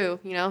guys too.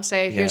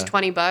 Say, here's Yeah.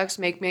 $20,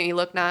 make me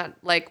look not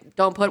like,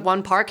 don't put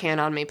one par can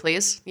on me,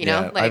 please.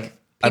 Yeah, Like I've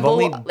people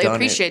only they done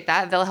appreciate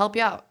that. They'll help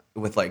you out.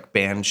 with like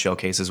band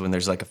showcases when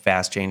there's like a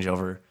fast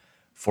changeover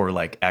for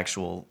like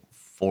actual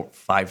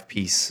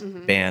 5-piece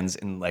bands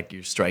and like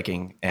you're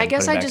striking. And I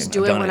guess putting I back just in. do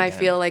I've it done when I and-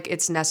 feel like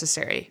it's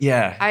necessary.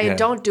 Yeah, I yeah.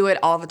 don't do it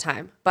all the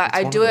time, but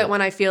I one do of it the-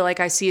 when I feel like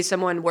I see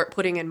someone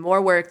putting in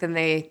more work than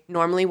they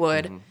normally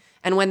would, Mm-hmm.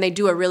 and when they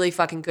do a really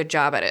fucking good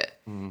job at it.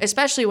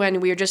 Especially when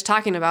we were just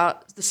talking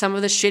about some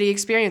of the shitty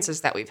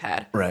experiences that we've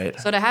had. Right.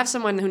 So to have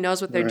someone who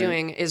knows what they're Right.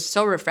 doing is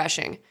so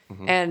refreshing.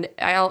 Mm-hmm. And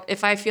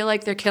if I feel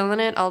like they're killing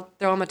it, I'll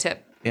throw them a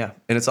tip. Yeah,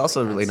 and it's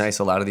also really nice.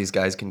 A lot of these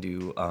guys can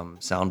do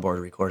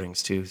soundboard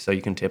recordings too, so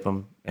you can tip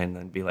them and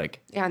then be like,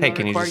 Yeah, and "Hey, they'll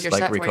can you record just your like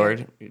set for you.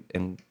 record?"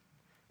 And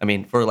I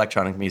mean, for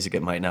electronic music,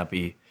 it might not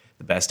be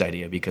the best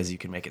idea because you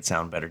can make it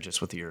sound better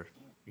just with your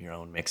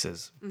own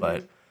mixes. Mm-hmm.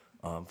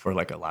 But for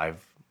like a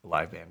live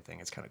band thing,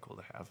 it's kind of cool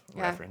to have a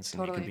Yeah, reference, and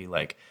you totally. can be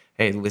like,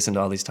 "Hey, listen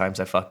to all these times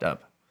I fucked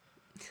up."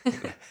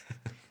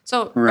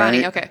 So, Right.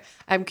 Ronnie, okay,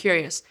 I'm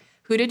curious.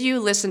 Who did you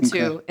listen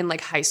to in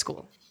like high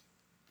school?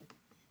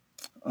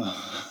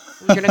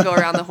 We're going to go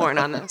around the horn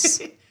on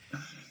this.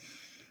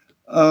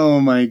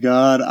 Oh my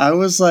God. I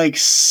was like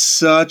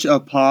such a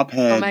pop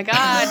head. Oh my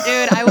God,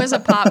 dude, I was a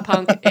pop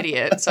punk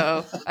idiot,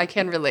 so I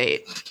can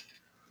relate.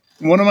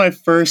 One of my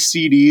first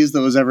CDs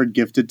that was ever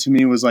gifted to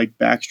me was like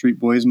Backstreet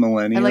Boys I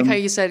Millennium. like how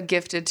you said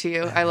gifted to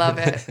you. I love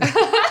it.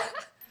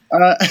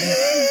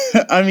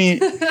 I mean,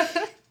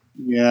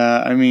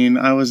 yeah, I mean,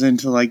 I was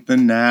into like the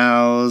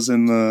Nows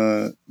and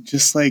the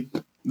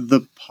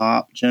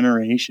pop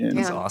generation.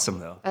 Yeah. It's awesome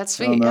though. That's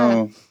I don't sweet. Yeah.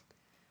 know.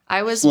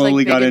 I was Slowly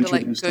like got big into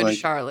like introduced to, Good like-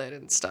 Charlotte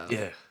and stuff.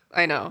 Yeah,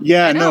 I know.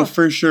 Yeah, I know. no,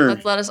 for sure.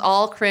 Let us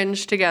all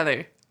cringe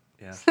together.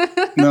 yeah.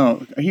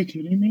 No, are you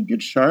kidding me?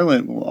 Good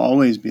Charlotte will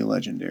always be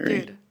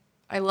legendary. Dude,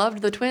 I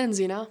loved the twins,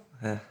 you know?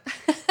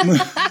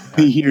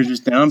 You're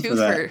just down for Two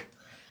that. for.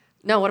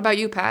 No, what about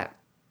you, Pat?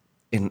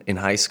 In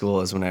high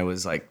school is when I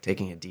was like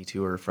taking a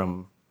detour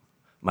from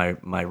my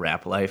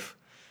rap life.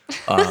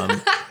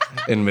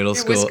 In middle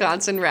Your school,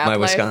 Wisconsin rap my life.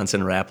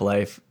 Wisconsin rap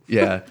life.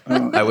 Yeah,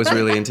 I was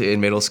really into in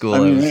middle school. I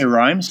mean, was- hey,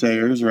 rhyme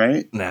sayers,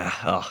 right? Nah,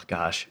 oh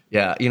gosh.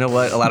 Yeah, you know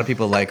what? A lot of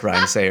people like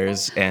rhyme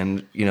sayers,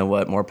 and you know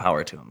what? More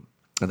power to them.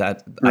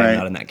 That Right. I'm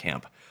not in that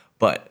camp,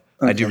 but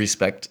I do Okay.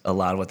 respect a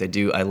lot of what they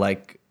do. I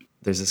like.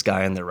 There's this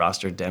guy on their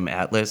roster, Dem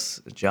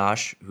Atlas,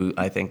 Josh, who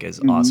I think is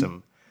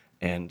awesome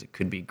and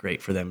could be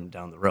great for them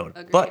down the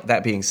road. But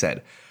that being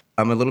said,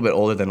 I'm a little bit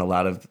older than a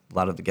lot of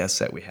the guests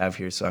that we have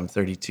here. So I'm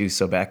 32.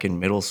 So back in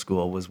middle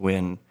school was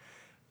when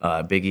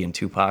Biggie and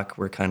Tupac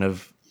were kind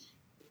of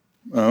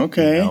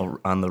Okay.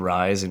 on the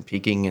rise and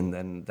peaking, and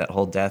then that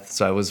whole death.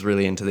 So I was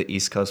really into the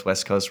East Coast,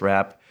 West Coast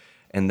rap.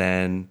 And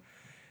then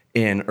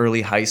in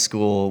early high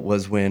school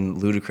was when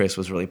Ludacris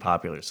was really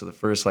popular. So the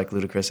first like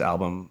Ludacris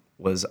album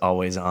was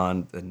Always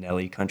On. The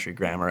Nelly Country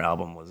Grammar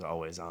album was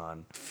Always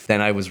On.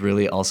 Then I was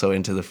really also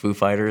into the Foo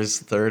Fighters'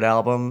 third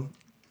album,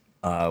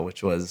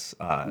 which was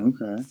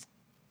Okay.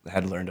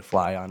 had Learn to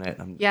Fly on it.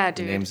 Yeah, The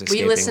dude. name's We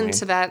escaping listened me.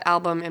 to that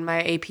album in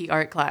my AP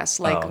art class,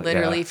 like Oh,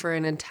 literally yeah. for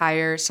an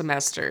entire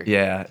semester.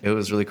 Yeah, it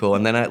was really cool.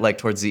 And then I like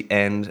towards the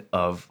end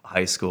of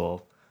high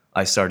school,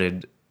 I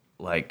started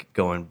like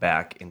going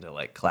back into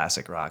like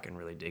classic rock and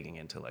really digging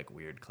into like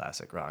weird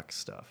classic rock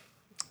stuff.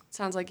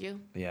 Sounds like you.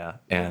 Yeah.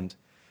 And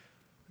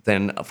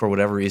then for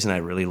whatever reason I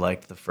really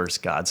liked the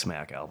first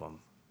Godsmack album.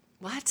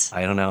 What?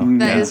 I don't know.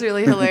 That Yeah. is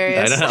really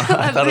hilarious. I know.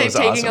 I thought it was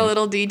taking a awesome.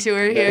 little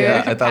detour here.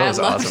 Yeah, I thought it Pat was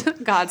loved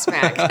awesome.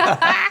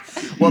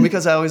 Godsmack. Well,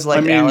 because I always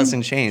liked I mean- Alice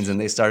in Chains, and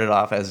they started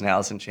off as an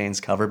Alice in Chains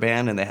cover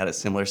band, and they had a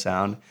similar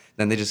sound.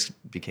 Then they just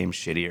became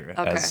shittier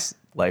Okay. as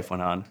life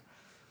went on.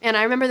 And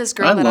I remember this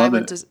girl I that I love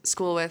went it. to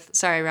school with.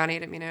 Sorry, Ronnie, I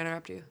didn't mean to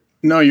interrupt you.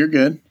 No, you're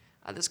good.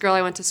 This girl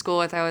I went to school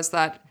with, I always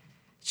thought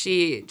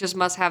she just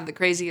must have the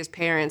craziest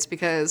parents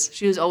because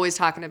she was always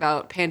talking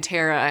about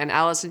Pantera and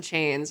Alice in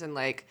Chains and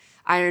like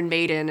Iron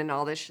Maiden and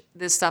all this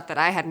stuff that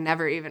I had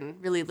never even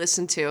really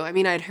listened to. I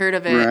mean, I'd heard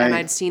of it Right. and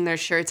I'd seen their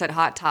shirts at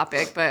Hot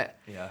Topic, but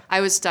Yeah.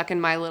 I was stuck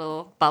in my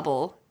little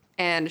bubble.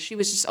 And she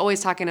was just always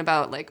talking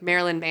about like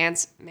Marilyn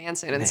Manson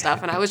and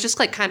stuff. And I was just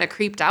like kind of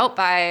creeped out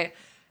by.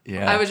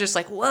 Yeah. I was just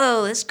like,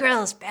 whoa, this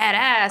girl is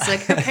badass.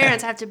 Like her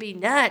parents have to be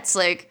nuts.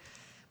 Like,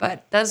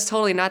 but that's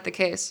totally not the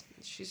case.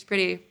 She's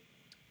pretty.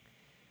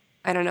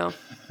 I don't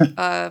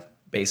know.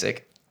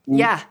 Basic.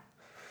 Yeah.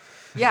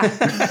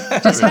 Yeah.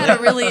 Just had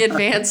a really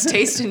advanced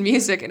taste in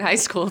music in high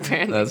school,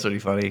 apparently. That's pretty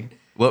funny.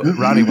 What,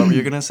 Ronnie, what were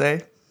you going to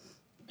say?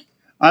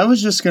 I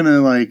was just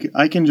gonna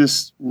I can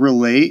just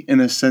relate in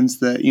a sense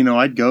that,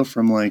 I'd go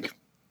from like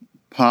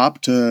pop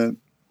to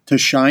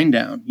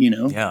Shinedown,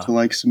 Yeah. to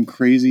like some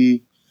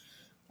crazy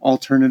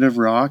alternative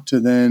rock to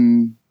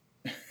then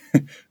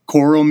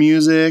choral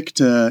music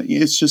to,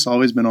 it's just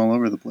always been all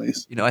over the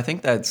place. You know, I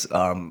think that's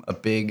a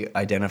big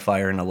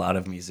identifier in a lot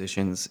of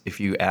musicians.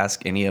 If you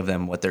ask any of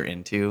them what they're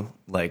into,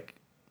 like,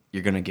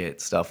 you're going to get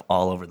stuff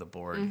all over the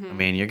board. I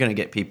mean, you're going to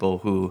get people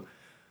who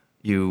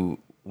you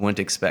wouldn't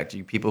expect.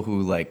 People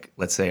who, like,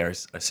 let's say are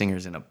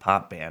singers in a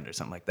pop band or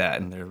something like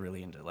that, and they're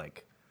really into,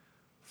 like,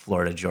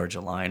 Florida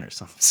Georgia Line or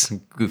some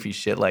goofy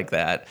shit like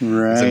that.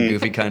 Right. Some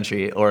goofy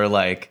country. Or,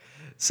 like,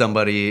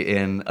 somebody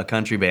in a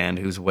country band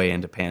who's way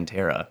into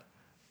Pantera.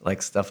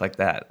 Like, stuff like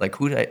that. Like,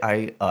 who did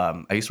I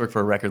used to work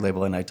for a record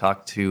label, and I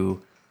talked to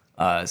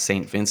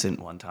St. Vincent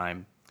one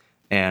time,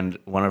 and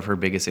one of her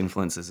biggest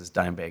influences is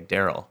Dimebag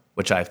Darrell,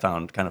 which I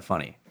found kind of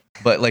funny.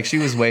 But, like, she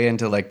was way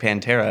into, like,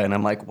 Pantera, and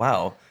I'm like,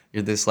 wow,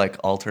 you're this, like,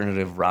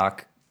 alternative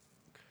rock,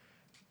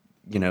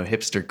 you know,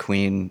 hipster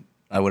queen.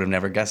 I would have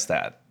never guessed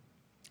that.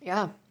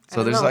 Yeah.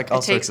 So there's, like, all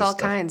it sorts takes of all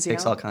stuff. kinds,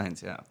 Takes you know? all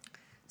kinds, yeah.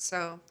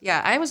 So,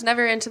 yeah, I was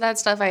never into that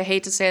stuff. I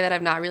hate to say that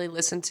I've not really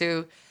listened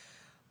to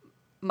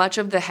much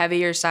of the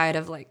heavier side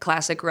of, like,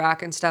 classic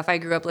rock and stuff. I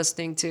grew up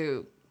listening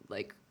to,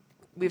 like,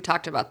 we've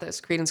talked about this,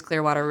 Creedence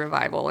Clearwater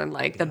Revival and,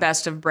 like, The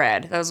Best of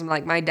Bread. That was,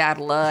 like, my dad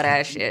loved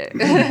that shit.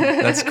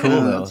 That's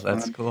cool, though.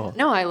 That's cool.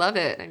 No, I love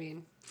it. I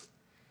mean,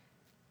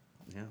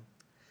 Yeah.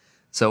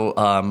 So,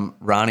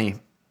 Ronnie,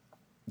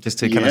 just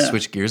to kind of Yeah.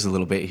 switch gears a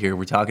little bit here,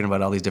 we're talking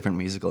about all these different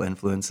musical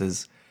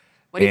influences.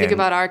 what do you think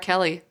And- about R.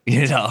 Kelly?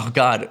 You know,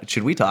 God,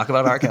 should we talk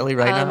about R. Kelly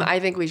right now?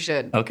 I think we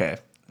should. Okay.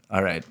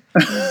 All right.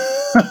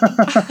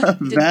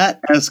 That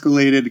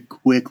escalated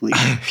quickly.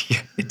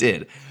 Yeah, it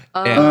did.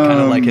 And kind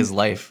of like his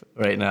life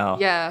right now.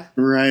 Yeah.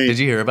 Right. Did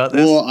you hear about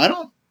this? Well,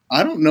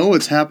 I don't know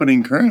what's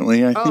happening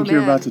currently. I think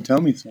you're man. about to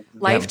tell me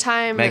something.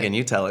 Lifetime. Megan,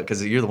 you tell it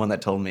because you're the one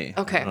that told me.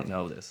 Okay. I don't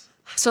know this.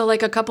 So,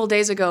 like, a couple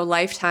days ago,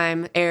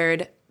 Lifetime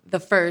aired the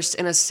first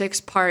in a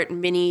 6-part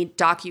mini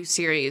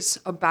docu-series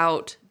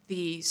about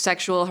the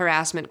sexual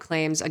harassment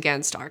claims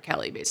against R.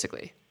 Kelly,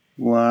 basically.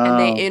 Wow.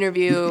 And they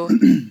interview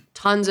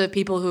tons of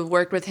people who've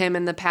worked with him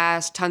in the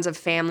past, tons of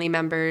family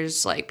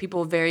members, like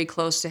people very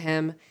close to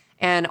him,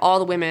 and all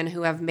the women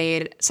who have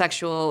made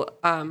sexual,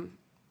 or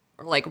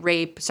like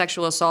rape,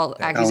 sexual assault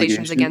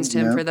accusations against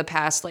him yeah. for the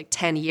past like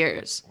 10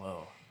 years.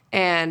 Whoa.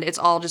 And it's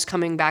all just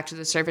coming back to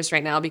the surface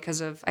right now because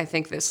of, I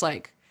think, this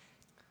like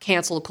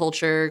cancel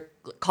culture,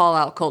 call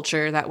out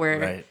culture that we're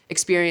Right.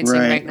 experiencing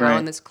right now Right.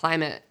 in this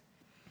climate.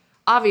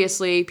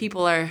 Obviously,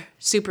 people are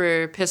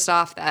super pissed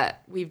off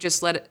that we've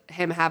just let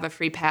him have a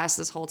free pass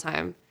this whole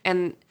time.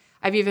 And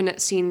I've even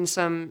seen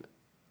some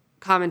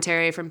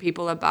commentary from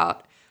people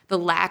about the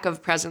lack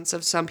of presence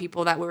of some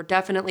people that were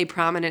definitely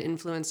prominent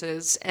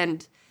influences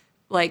and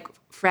like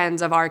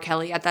friends of R.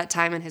 Kelly at that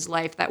time in his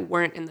life that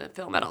weren't in the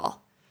film at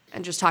all.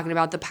 And just talking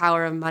about the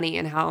power of money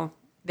and how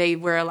they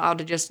were allowed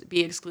to just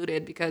be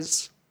excluded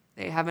because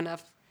they have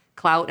enough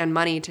clout and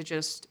money to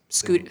just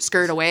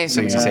skirt away. So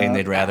from you're it. saying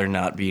they'd rather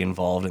not be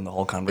involved in the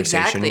whole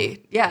conversation?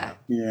 Exactly. Yeah.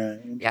 Yeah.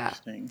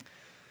 Interesting.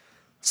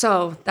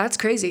 So that's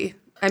crazy.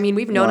 I mean,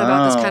 we've known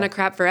about this Wow. kind of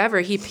crap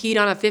forever. He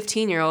peed on a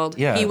 15-year-old.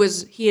 Yeah.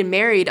 He had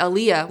married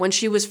Aaliyah when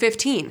she was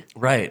 15.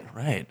 Right.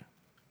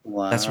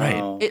 Wow. That's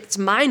right. It's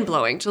mind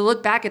blowing to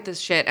look back at this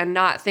shit and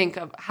not think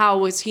of how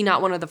was he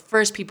not one of the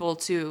first people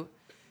to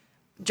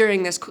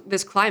during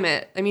this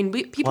climate. I mean,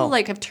 people Well-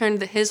 like have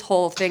turned his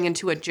whole thing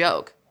into a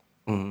joke.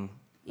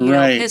 You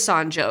Right. know, piss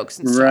on jokes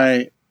and stuff.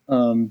 Right.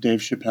 Dave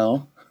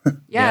Chappelle.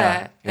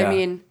 Yeah. Yeah. I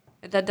mean,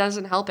 that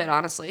doesn't help it,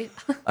 honestly.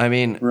 I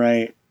mean,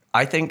 Right.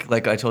 I think,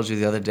 like I told you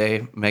the other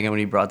day, Megan, when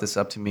you brought this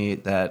up to me,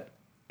 that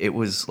it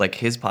was like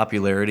his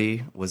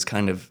popularity was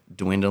kind of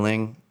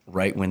dwindling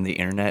right when the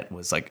internet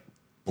was like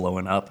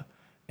blowing up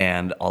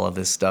and all of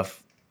this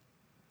stuff.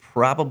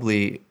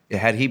 Probably,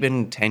 had he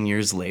been 10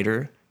 years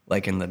later,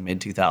 like in the mid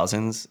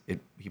 2000s,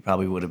 he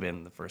probably would have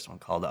been the first one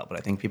called out. But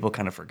I think people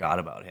kind of forgot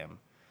about him.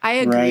 I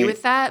agree Right.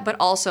 with that, but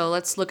also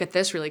let's look at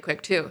this really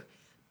quick too.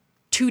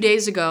 2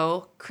 days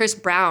ago, Chris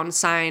Brown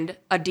signed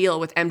a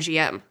deal with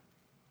MGM,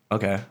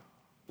 Okay.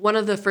 one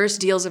of the first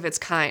deals of its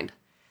kind,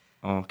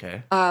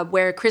 Okay.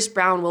 where Chris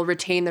Brown will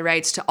retain the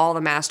rights to all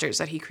the masters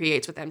that he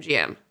creates with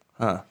MGM.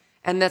 Huh.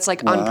 And that's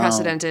like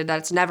unprecedented.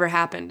 That's never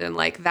happened in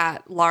like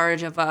that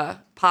large of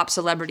a pop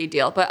celebrity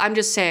deal. But I'm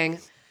just saying,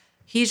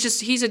 he's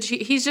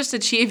just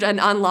achieved and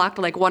unlocked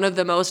like one of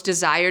the most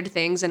desired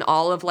things in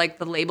all of like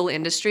the label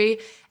industry,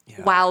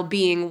 while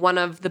being one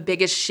of the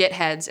biggest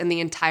shitheads in the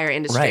entire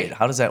industry. Right.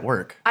 How does that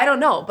work? I don't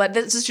know, but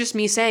this is just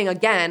me saying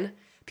again,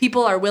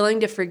 people are willing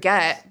to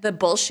forget the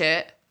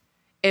bullshit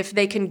if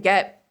they can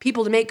get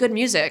people to make good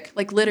music,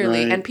 like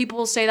literally. Right. And people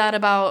will say that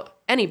about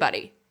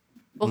anybody.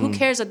 Well, who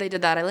cares that they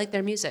did that? I like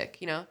their music,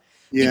 you know?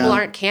 Yeah. People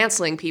aren't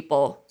canceling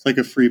people. It's like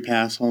a free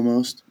pass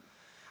almost.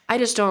 I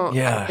just don't.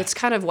 Yeah. It's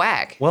kind of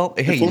whack. Well,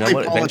 hey, If you know only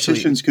what?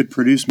 politicians could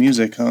produce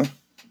music, huh?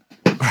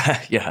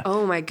 Yeah.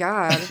 Oh my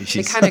God. They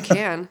Jeez. kind of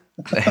can.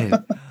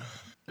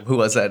 Who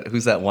was that?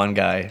 Who's that one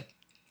guy?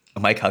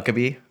 Mike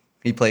Huckabee.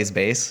 He plays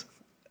bass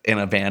in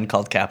a band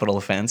called Capital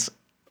Offense.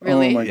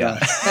 Really? Oh my Yeah.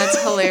 gosh.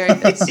 That's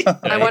hilarious.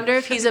 I wonder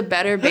if he's a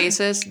better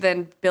bassist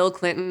than Bill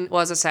Clinton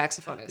was a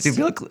saxophonist.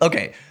 See,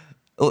 okay.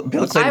 Bill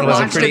Clinton was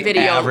a watched a pretty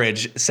video.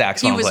 average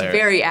saxophone He was player.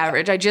 very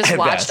average. I just At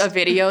watched best. a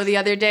video the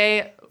other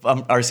day.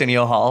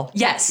 Arsenio Hall?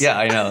 Yes. Yeah,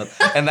 I know.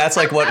 And that's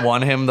like what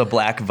won him the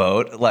black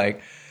vote.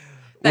 Like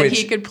That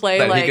he could play,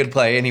 that like- he could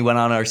play, and he went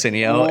on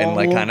Arsenio and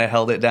like Whoa. kind of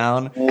held it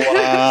down.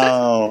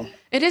 Wow.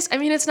 It is. I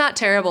mean, it's not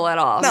terrible at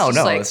all. It's No, just,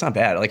 no, like, it's not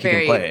bad. Like he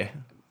very- can play.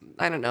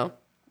 I don't know,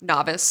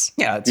 novice.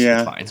 Yeah, it's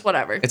Yeah. fine. It's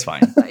whatever. It's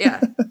fine.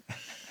 Yeah.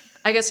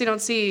 I guess you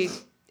don't see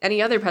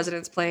any other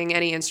presidents playing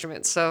any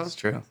instruments. So It's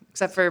true.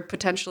 except for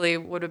potentially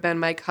would have been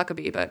Mike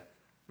Huckabee, but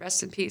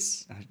rest in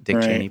peace. Dick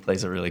Right. Cheney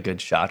plays a really good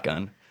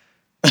shotgun.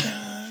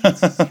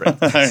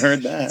 I heard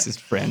It's that. his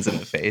friends in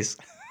the face.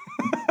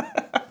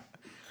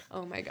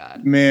 Oh my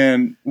God.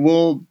 Man,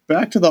 well,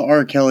 back to the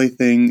R. Kelly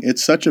thing.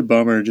 It's such a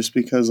bummer just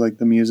because like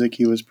the music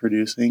he was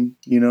producing,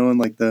 you know, in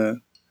like the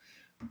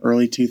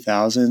early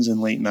 2000s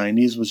and late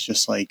 90s was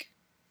just like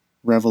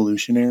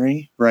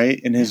revolutionary,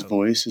 right? And his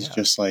voice is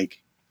just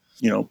like,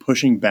 you know,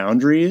 pushing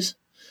boundaries.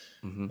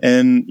 Mhm.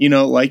 And, you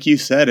know, like you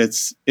said,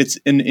 it's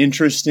an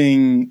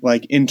interesting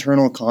like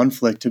internal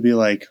conflict to be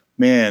like,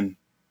 man,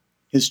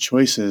 his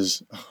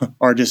choices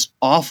are just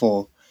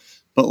awful,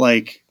 but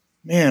like,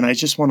 man, I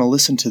just want to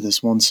listen to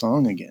this one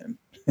song again.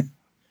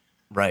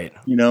 Right.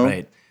 You know?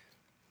 Right.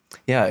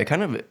 Yeah,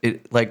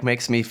 it like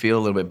makes me feel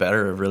a little bit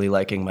better of really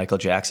liking Michael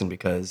Jackson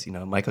because, you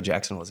know, Michael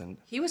Jackson wasn't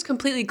He was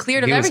completely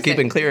cleared of he was everything.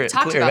 keeping clear We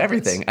talked of about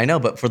everything. this. I know,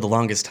 but for the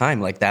longest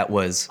time, like that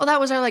was Well, that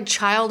was our like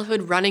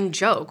childhood running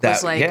joke.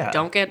 Was That- like, yeah.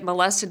 don't get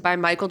molested by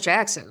Michael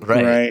Jackson.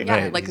 right. Right. Yeah,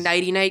 right. like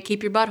nighty night,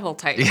 keep your butthole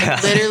tight. Like, Yeah.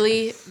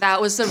 literally, that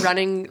was the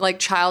running like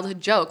childhood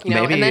joke, you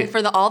know. Maybe- And then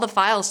for all the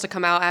files to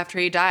come out after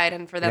he died,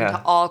 and for them Yeah.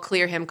 to all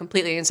clear him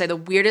completely and say the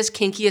weirdest,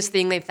 kinkiest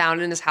thing they found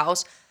in his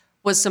house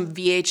was some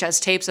VHS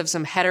tapes of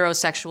some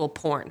heterosexual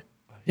porn.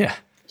 Yeah.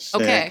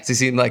 Sick. Okay, So he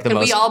seemed like the Can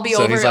we most. all be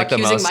so over he's like the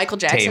accusing most Michael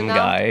Jackson tame now?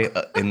 guy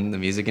in the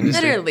music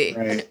industry. literally.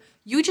 Right. And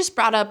you just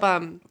brought up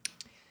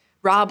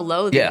Rob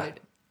Lowe. the Yeah, other-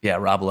 yeah.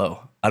 Rob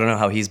Lowe. I don't know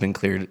how he's been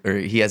cleared or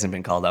he hasn't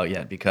been called out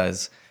yet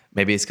because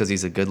maybe it's because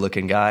he's a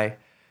good-looking guy.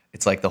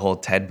 It's like the whole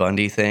Ted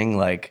Bundy thing.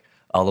 Like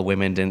all the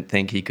women didn't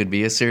think he could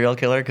be a serial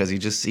killer because he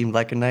just seemed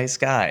like a nice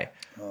guy.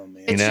 Oh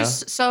man. It's know?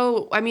 just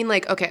so, I mean,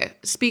 like, okay,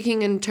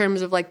 speaking in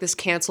terms of like this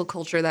cancel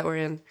culture that we're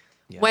in,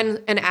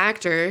 when an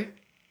actor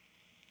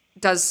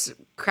does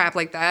crap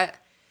like that,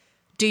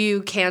 do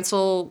you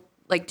cancel,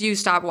 like, do you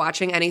stop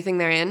watching anything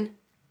they're in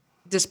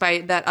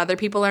despite that other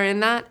people are in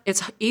that?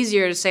 It's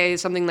easier to say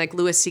something like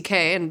Louis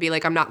C.K. and be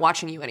like, I'm not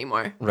watching you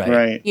anymore. Right.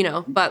 Right. You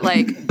know, but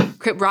like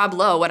Rob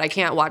Lowe, what, I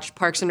can't watch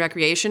Parks and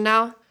Recreation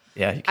now?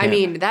 Yeah. You I can't.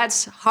 mean,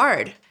 that's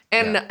hard.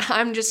 And Yeah.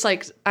 I'm just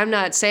like, I'm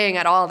not saying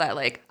at all that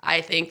like,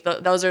 I think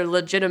those are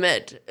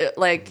legitimate,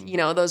 like, you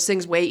know, those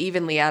things weigh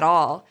evenly at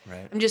all.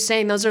 Right. I'm just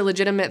saying those are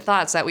legitimate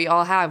thoughts that we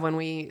all have when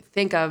we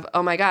think of,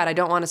 oh my God, I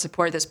don't want to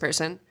support this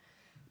person.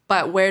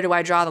 But where do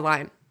I draw the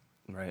line?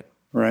 Right.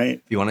 Right.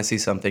 If you want to see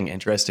something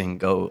interesting,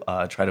 go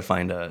try to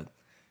find a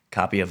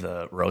copy of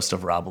the Roast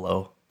of Rob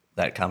Lowe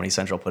that Comedy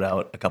Central put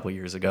out a couple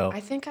years ago. I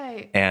think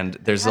I. And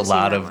there's a have seen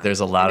lot that of one. there's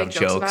a lot They of make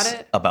jokes about jokes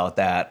it? about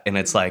that, and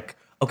it's like,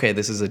 okay,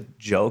 this is a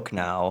joke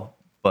now,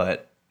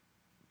 but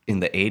in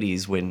the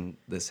 80s when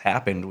this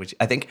happened, which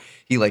I think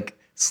he like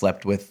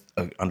slept with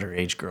an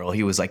underage girl.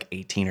 He was like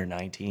 18 or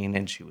 19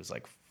 and she was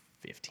like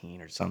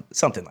 15 or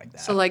something like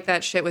that. So like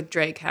that shit with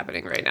Drake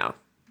happening right now.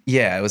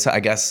 Yeah, it was, I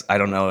guess I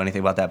don't know anything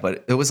about that,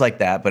 but it was like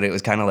that, but it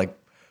was kind of like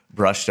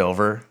brushed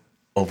over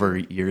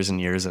years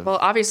and years of Well,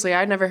 obviously,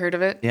 I'd never heard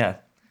of it. yeah.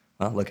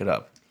 Well, look it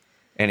up.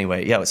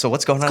 Anyway, yeah, so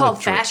what's going It's on called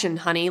with Drake? fashion,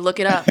 honey. Look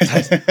it up.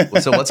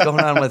 So what's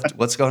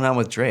going on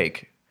with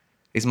Drake?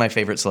 He's my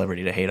favorite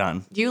celebrity to hate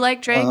on. Do you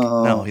like Drake?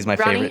 No, he's my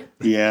Ronnie? favorite.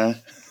 Yeah.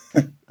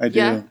 I do.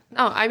 Yeah.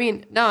 No, I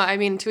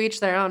mean, to each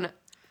their own.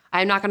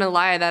 I'm not gonna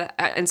lie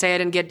and say I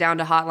didn't get down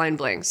to Hotline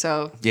Bling.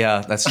 So,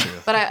 Yeah, that's true.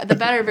 but the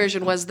better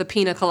version was the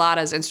Pina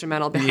Coladas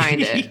instrumental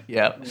behind it.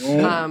 Yeah.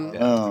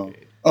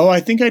 Oh, I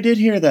think I did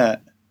hear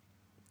that.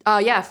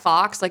 Yeah,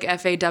 Fox, like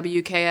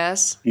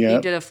FAWKS. He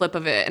Yep. did a flip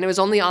of it, and it was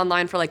only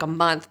online for like a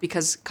month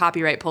because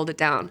copyright pulled it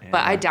down.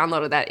 But I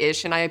downloaded that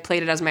ish, and I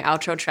played it as my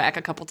outro track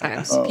a couple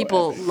times.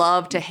 People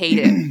love to hate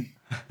it.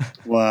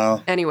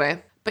 Wow.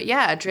 Anyway, but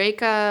yeah, Drake.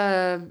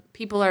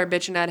 People are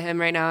bitching at him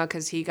right now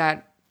because he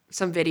got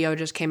some video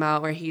just came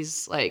out where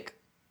he's like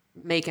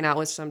making out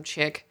with some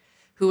chick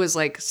who was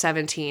like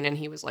 17 and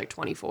he was like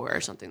 24 or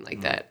something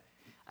like that.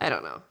 I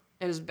don't know.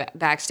 It was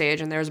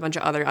backstage and there was a bunch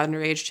of other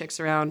underage chicks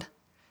around.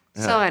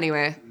 So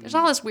anyway, there's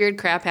all this weird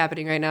crap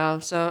happening right now.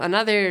 So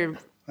another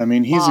I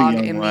mean, he's a Log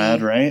young in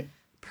lad, the- right?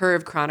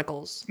 Perv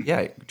Chronicles.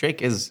 Yeah,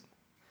 Drake is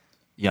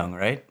young,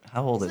 right?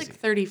 How old He's is like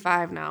he?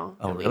 35 now.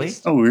 Oh, at really?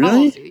 least. Oh, How really?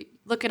 old is he?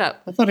 Look it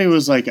up. I thought he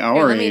was like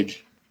our let me-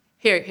 age.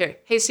 Here.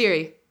 Hey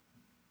Siri,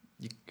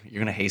 You're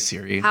gonna hate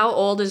Siri how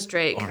old is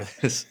Drake? over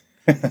this.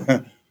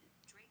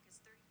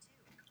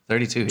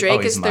 32. Drake oh,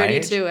 he's is my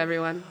age? 32,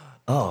 everyone.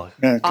 Oh,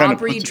 Yeah, kinda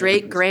Aubrey puts it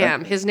Drake in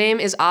Graham. His name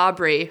is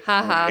Aubrey.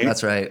 Haha. Okay.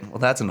 that's right. Well,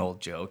 that's an old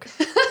joke.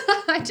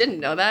 I didn't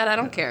know that. I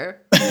don't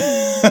care.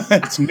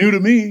 It's new to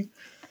me.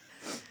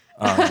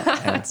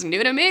 That's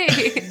new to me.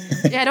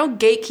 Yeah, don't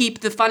gatekeep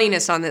the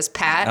funniness on this,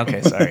 Pat.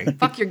 Okay, sorry.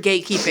 Fuck your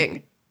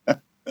gatekeeping.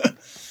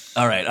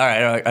 All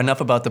right.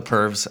 Enough about the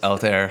pervs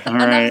out there. All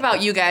Enough right.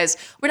 about you guys.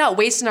 We're not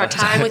wasting our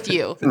time with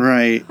you.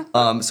 Right.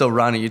 So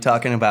Ronnie, you're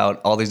talking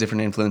about all these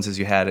different influences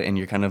you had, and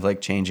you're kind of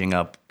like changing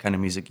up kind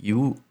of music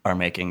you are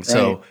making.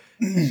 So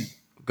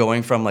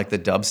going from like the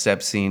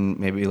dubstep scene,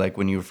 maybe like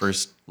when you were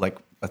first, like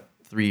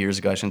 3 years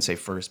ago, I shouldn't say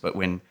first, but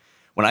when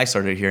I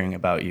started hearing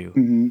about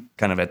you,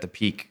 kind of at the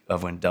peak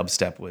of when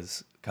dubstep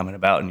was coming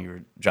about, and you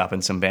were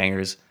dropping some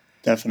bangers.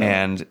 Definitely.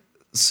 And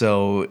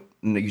so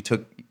you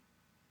took,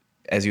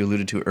 as you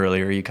alluded to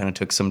earlier, you kind of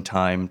took some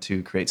time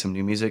to create some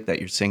new music that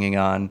you're singing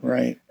on,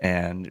 Right.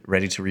 and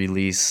ready to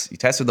release. You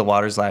tested the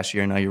waters last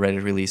year, now you're ready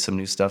to release some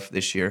new stuff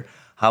this year.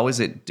 How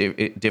is it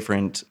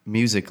different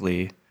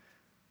musically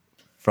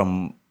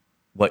from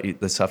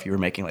the stuff you were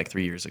making like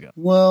 3 years ago?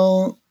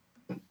 Well,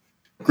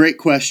 great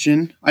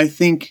question. I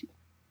think,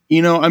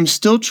 I'm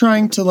still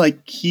trying to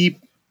like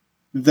keep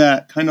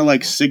that kind of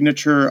like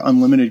signature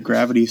Unlimited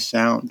Gravity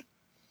sound,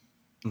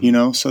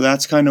 so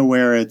that's kind of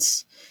where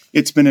it's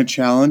been a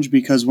challenge,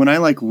 because when I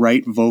like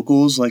write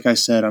vocals, like I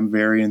said, I'm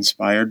very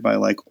inspired by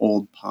like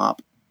old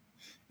pop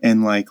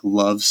and like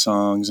love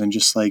songs and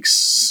just like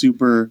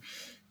super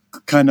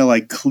kind of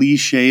like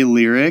cliche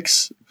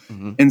lyrics.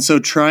 And so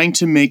trying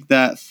to make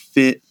that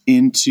fit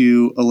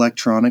into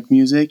electronic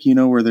music,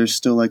 where there's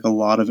still like a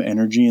lot of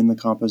energy in the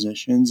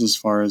compositions as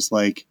far as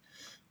like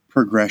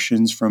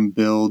progressions from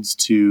builds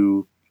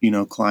to,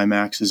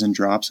 climaxes and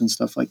drops and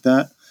stuff like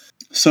that.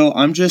 So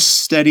I'm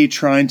just steady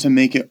trying to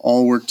make it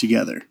all work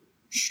together.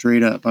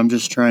 Straight up. I'm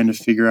just trying to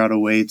figure out a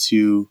way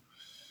to,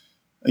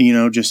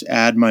 just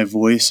add my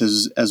voice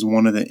as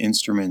one of the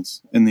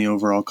instruments in the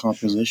overall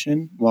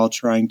composition, while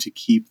trying to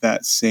keep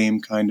that same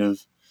kind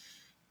of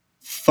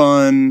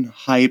fun,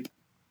 hype,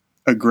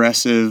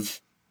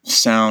 aggressive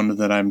sound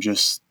that I'm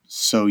just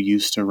so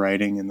used to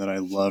writing and that I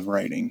love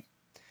writing.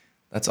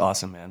 That's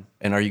awesome, man.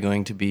 And are you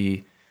going to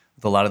be,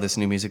 with a lot of this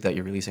new music that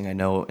you're releasing, I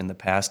know in the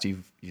past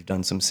you've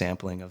done some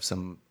sampling of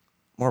some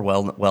more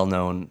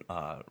well-known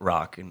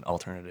rock and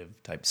alternative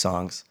type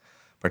songs,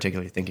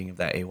 particularly thinking of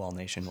that AWOL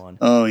Nation one.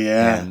 Oh,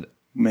 yeah. And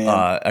man.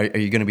 Are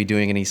you going to be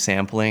doing any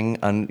sampling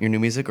on your new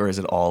music, or is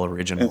it all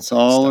original? It's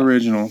all stuff?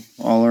 original,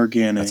 all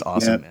organic. That's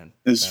awesome, Yep. man.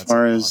 As That's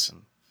far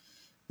awesome.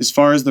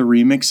 as the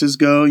remixes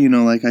go,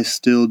 like I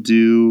still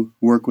do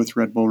work with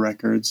Red Bull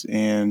Records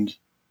and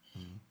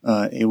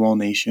AWOL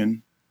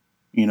Nation.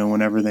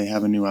 Whenever they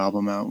have a new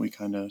album out, we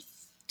kind of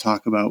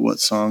talk about what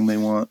song they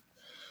want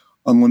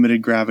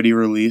Unlimited Gravity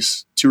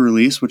release,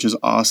 which is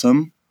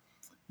awesome.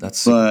 That's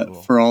super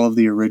cool. For all of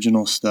the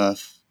original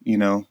stuff,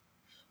 I'm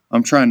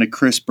trying to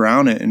Chris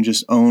Brown it and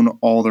just own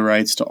all the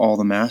rights to all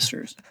the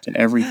masters, to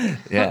everything.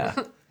 Yeah.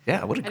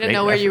 Yeah, what a I great didn't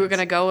know where you were going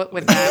to go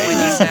with that when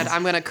you said,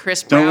 I'm going to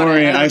Chris Brown. Don't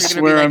worry, I you're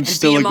swear gonna be I'm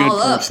still a good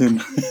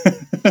person.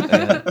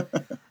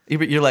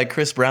 You're like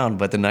Chris Brown,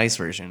 but the nice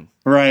version.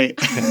 Right.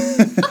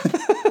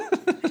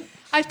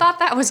 I thought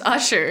that was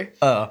Usher.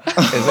 Oh, is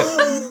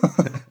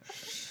it?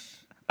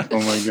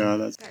 Oh my God,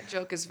 That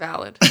joke is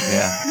valid.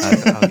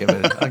 Yeah,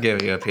 I'll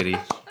give you a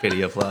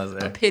pity applause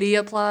there. Pity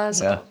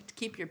applause. Yeah. Oh,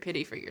 keep your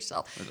pity for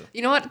yourself.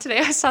 You know what? Today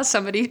I saw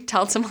somebody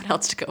tell someone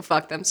else to go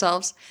fuck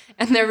themselves,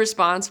 and their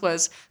response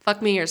was,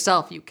 "Fuck me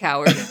yourself, you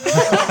coward." I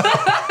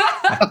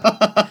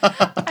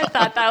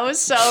thought that was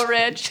so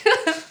rich.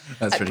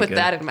 That's I pretty put good.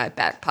 that in my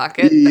back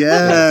pocket.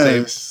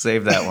 Yes.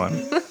 Save that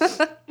one.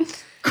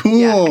 Cool.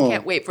 Yeah, I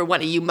can't wait for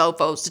one of you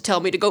mofos to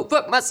tell me to go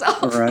fuck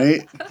myself.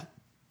 Right?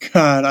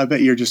 God, I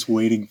bet you're just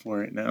waiting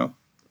for it now.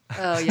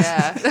 Oh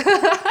yeah.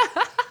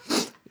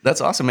 That's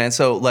awesome, man.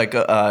 So, like,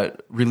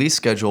 release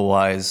schedule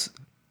wise,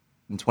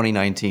 in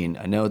 2019,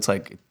 I know it's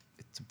a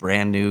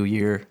brand new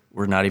year.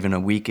 We're not even a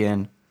week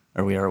in,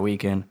 or we are a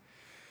week in.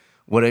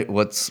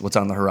 What's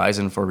on the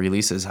horizon for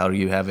releases? How do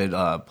you have it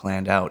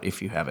planned out,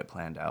 if you have it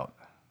planned out?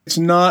 It's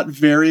not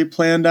very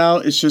planned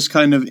out. It's just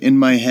kind of in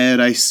my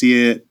head. I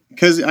see it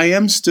because I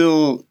am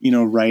still,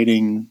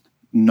 writing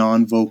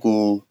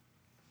non-vocal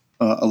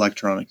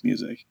electronic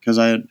music, because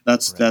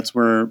that's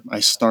where I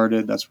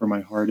started. That's where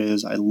my heart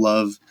is. I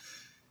love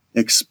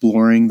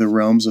exploring the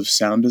realms of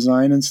sound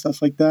design and stuff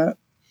like that.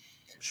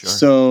 Sure.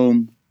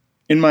 So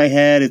in my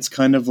head, it's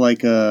kind of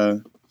like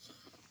a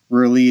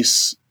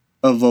release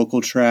a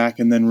vocal track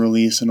and then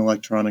release an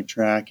electronic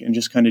track and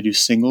just kind of do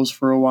singles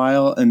for a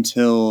while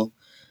until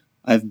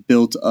I've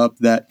built up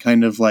that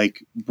kind of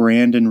like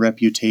brand and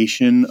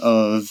reputation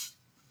of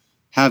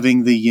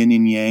having the yin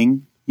and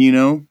yang,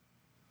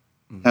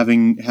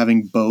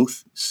 having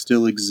both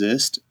still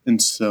exist.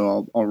 And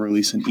so I'll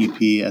release an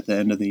EP at the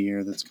end of the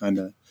year that's kind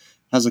of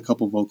has a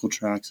couple vocal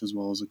tracks as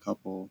well as a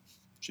couple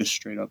just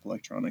straight up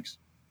electronics.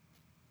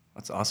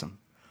 That's awesome.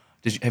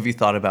 Have you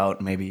thought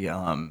about maybe,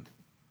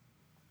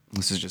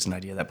 this is just an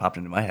idea that popped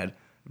into my head,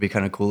 it'd be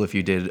kind of cool if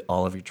you did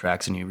all of your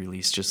tracks and you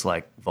released just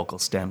like vocal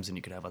stems and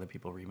you could have other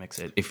people remix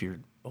it if you're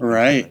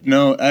right.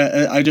 No,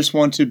 I just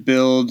want to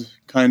build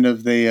kind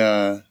of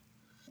the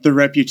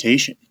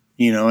reputation.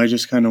 I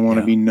just kind of want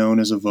to be known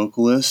as a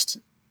vocalist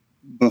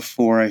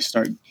before I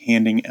start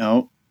handing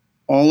out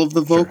all of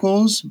the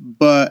vocals.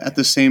 But at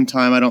the same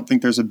time, I don't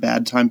think there's a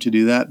bad time to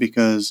do that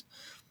because,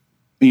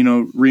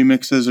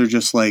 remixes are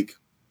just like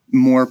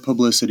more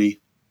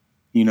publicity,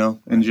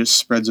 and just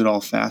spreads it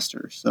all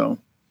faster. So.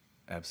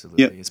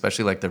 Absolutely. Yep.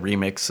 Especially like the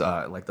remix,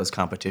 like those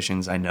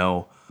competitions. I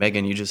know,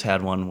 Megan, you just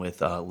had one with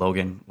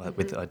Logan,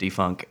 with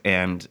Defunk.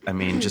 And I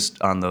mean,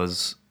 just on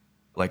those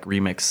like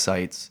remix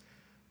sites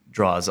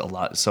draws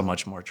so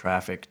much more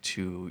traffic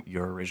to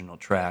your original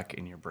track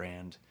and your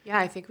brand. Yeah,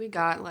 I think we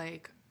got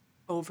like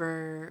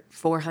over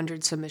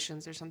 400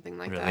 submissions or something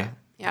like Really? that.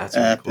 Yeah,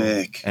 That's really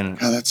Epic. cool. And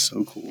God, that's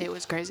so cool. it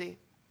was crazy.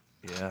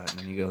 yeah, and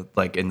then you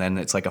go and then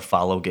it's like a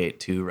follow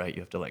gate too, right?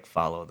 You have to like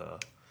follow the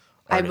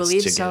I artist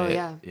believe to get so, it.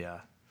 yeah. Yeah.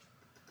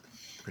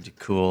 Pretty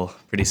cool.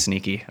 Pretty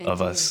sneaky of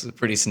you. us.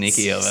 Pretty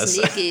sneaky of us.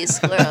 Sneaky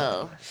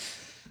squirrel.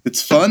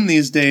 It's fun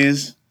these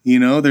days.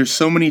 There's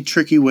so many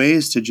tricky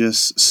ways to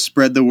just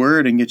spread the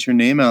word and get your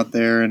name out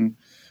there and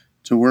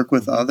to work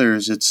with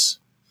others. It's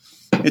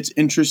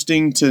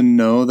interesting to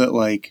know that,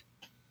 like,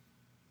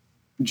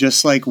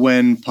 just like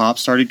when pop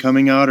started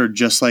coming out or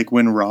just like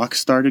when rock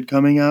started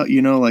coming out,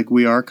 like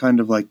we are kind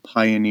of like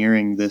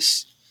pioneering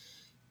this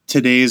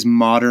today's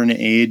modern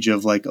age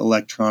of like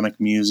electronic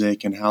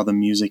music and how the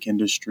music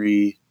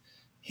industry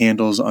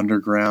handles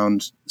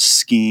underground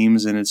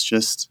schemes. And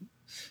it's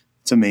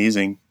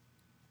amazing.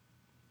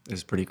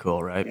 It's pretty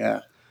cool, right?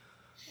 Yeah.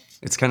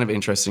 It's kind of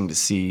interesting to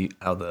see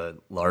how the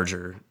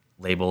larger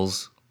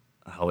labels,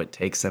 how it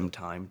takes them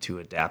time to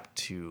adapt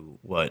to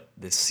what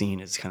this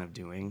scene is kind of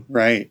doing.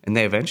 Right. And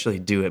they eventually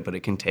do it, but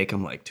it can take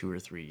them like 2 or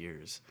 3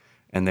 years.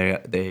 And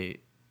they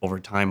over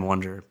time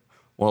wonder,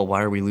 well,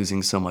 why are we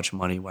losing so much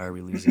money? Why are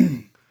we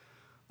losing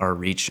our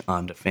reach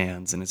onto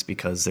fans? And it's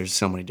because there's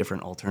so many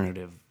different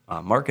alternative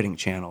marketing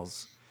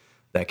channels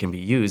that can be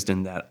used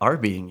and that are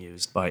being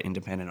used by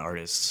independent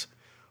artists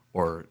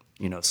or,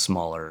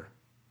 smaller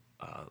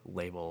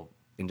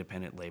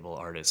independent label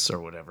artists or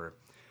whatever.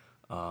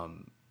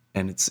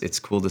 And it's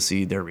cool to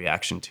see their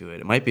reaction to it.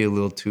 It might be a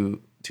little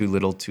too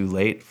little too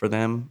late for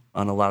them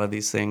on a lot of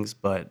these things,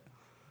 but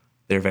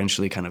they're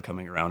eventually kind of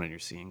coming around and you're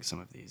seeing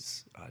some of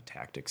these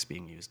tactics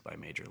being used by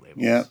major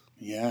labels.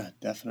 Yeah,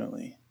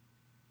 definitely.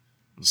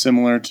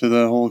 Similar to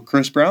the whole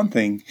Chris Brown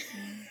thing,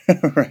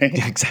 right?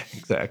 Yeah,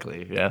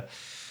 exactly, yeah.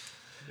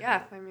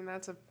 Yeah, I mean,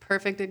 that's a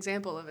perfect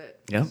example of it.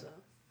 Yeah, So.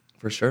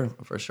 for sure.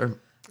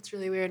 It's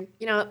really weird.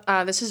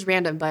 This is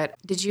random, but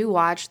did you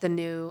watch the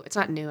new, it's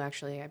not new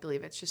actually, I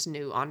believe it's just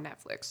new on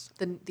Netflix,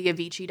 the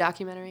Avicii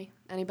documentary?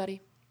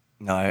 Anybody?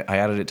 No, I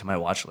added it to my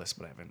watch list,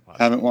 but I haven't watched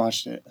Haven't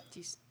watched it.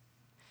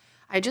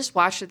 I just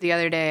watched it the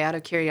other day out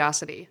of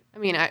curiosity. I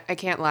mean, I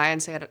can't lie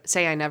and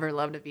say I never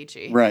loved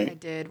Avicii. Right. I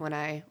did when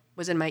I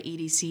was in my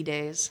EDC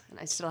days, and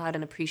I still had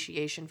an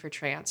appreciation for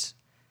trance.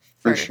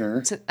 For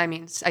sure. I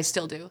mean, I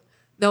still do.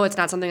 Though it's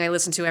not something I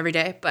listen to every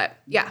day. But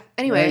yeah,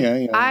 anyway,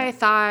 Yeah. I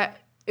thought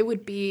it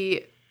would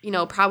be,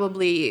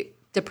 probably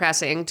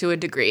depressing to a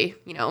degree.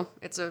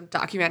 It's a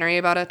documentary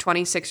about a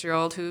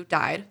 26-year-old who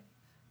died.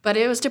 But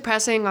it was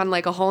depressing on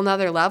like a whole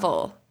nother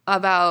level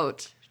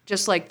about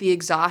just like the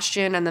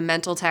exhaustion and the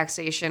mental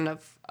taxation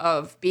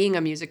of being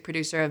a music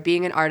producer, of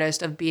being an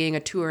artist, of being a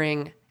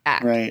touring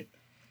act. Right.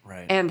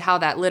 And how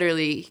that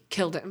literally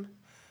killed him.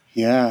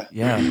 Yeah.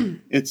 Yeah.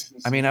 It's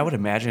I mean, I would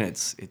imagine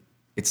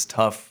it's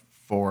tough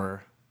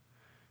for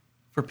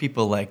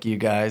people like you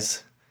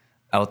guys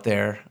out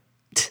there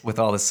with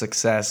all the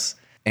success,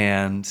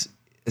 and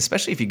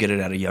especially if you get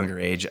it at a younger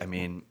age. I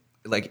mean,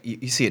 like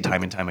you see it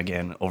time and time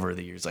again over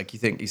the years. Like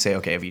you say,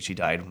 okay, Avicii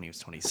died when he was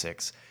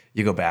 26.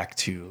 You go back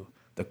to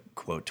the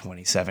quote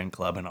 27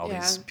 Club and all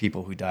these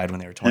people who died when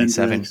they were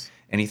 27,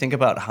 and you think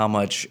about how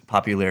much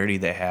popularity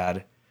they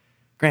had.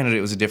 Granted,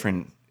 it was a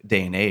different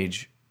day and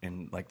age,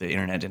 and like the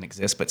internet didn't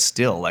exist, but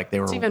still, like they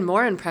were. It's even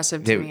more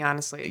impressive to me,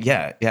 honestly.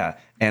 Yeah.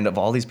 And of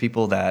all these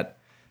people that,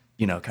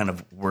 kind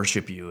of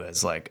worship you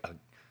as like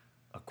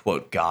a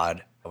quote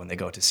god when they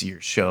go to see your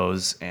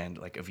shows, and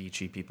like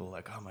Avicii people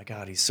like, oh my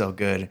God, he's so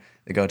good.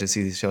 They go to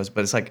see these shows,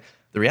 but it's like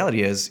the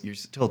reality is you're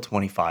still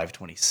 25,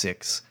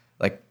 26.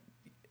 Like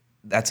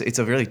it's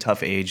a really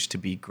tough age to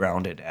be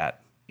grounded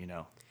at,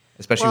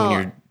 especially when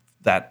you're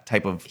that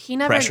type of he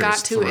never pressure's got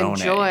to thrown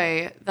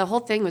enjoy. The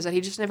whole thing was that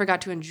he just never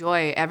got to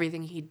enjoy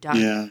everything he'd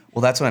done. Yeah.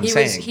 Well, that's what I'm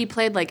saying. He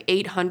played like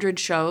 800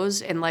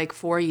 shows in like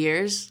 4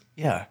 years.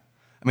 Yeah.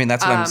 I mean,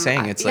 that's what I'm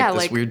saying. It's like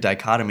this weird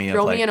dichotomy of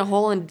throw like, me in a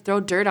hole and throw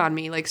dirt on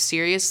me. Like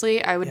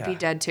seriously, I would be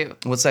dead too.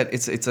 what's that?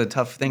 It's a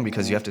tough thing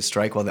because you have to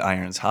strike while the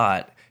iron's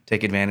hot,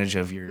 take advantage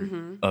of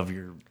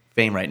your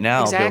fame right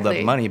now, build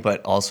up money,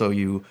 but also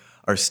you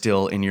are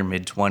still in your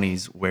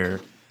mid-20s where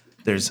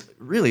there's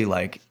really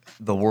like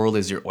the world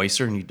is your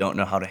oyster and you don't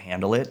know how to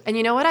handle it. And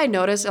you know what I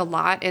notice a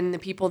lot in the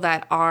people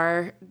that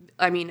are,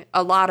 I mean,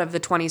 a lot of the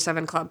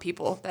 27 Club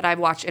people that I've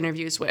watched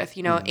interviews with,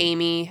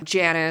 Amy,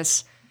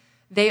 Janice,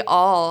 they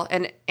all,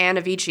 and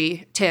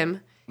Avicii,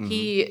 Tim,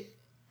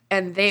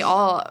 they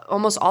all,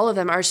 almost all of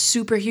them are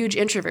super huge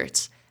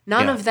introverts.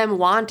 None of them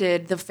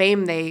wanted the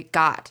fame they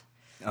got.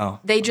 Oh.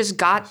 They just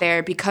got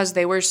there because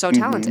they were so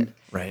talented.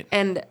 Right.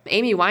 And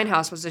Amy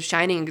Winehouse was a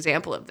shining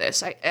example of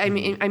this. I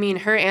mean,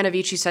 her and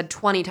Avicii said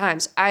 20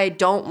 times, "I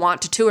don't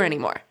want to tour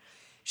anymore."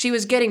 She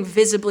was getting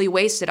visibly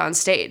wasted on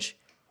stage.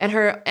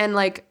 And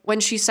like when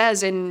she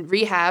says in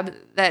Rehab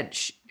that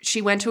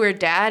she went to her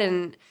dad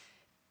and,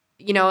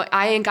 you know,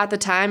 "I ain't got the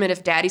time, and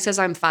if daddy says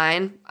I'm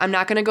fine, I'm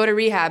not going to go to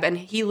rehab." And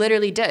he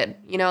literally did.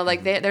 You know,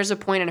 like there's a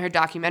point in her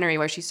documentary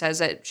where she says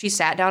that she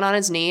sat down on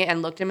his knee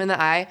and looked him in the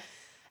eye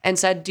and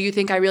said, "Do you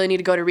think I really need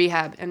to go to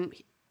rehab?" And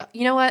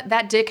you know what?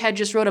 That dickhead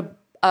just wrote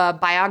a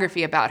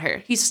biography about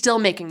her. He's still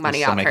making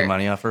money off her. Making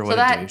money off her? What So a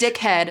that douche.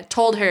 dickhead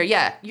told her,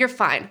 "Yeah, you're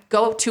fine.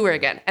 Go tour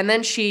again." And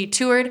then she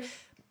toured.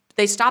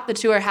 They stopped the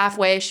tour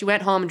halfway. She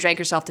went home and drank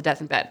herself to death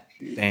in bed.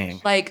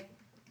 Dang. Like,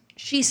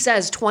 she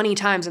says 20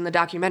 times in the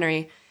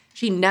documentary,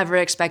 she never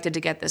expected to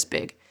get this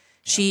big.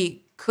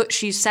 She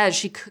says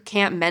she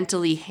can't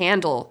mentally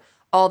handle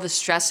all the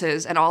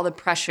stresses and all the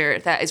pressure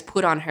that is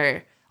put on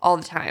her all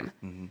the time.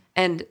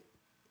 And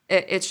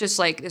it's just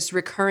like this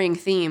recurring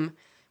theme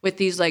with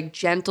these like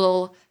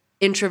gentle,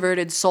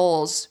 introverted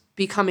souls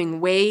becoming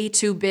way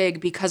too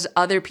big because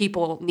other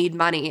people need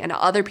money and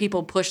other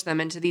people push them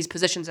into these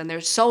positions. And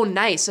they're so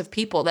nice of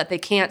people that they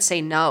can't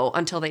say no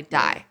until they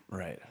die.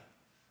 Right.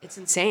 It's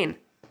insane.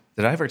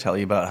 Did I ever tell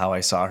you about how I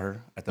saw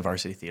her at the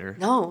Varsity Theater?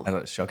 No. At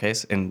a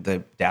showcase, and the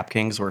Dap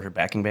Kings were her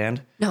backing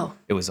band. No.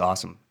 It was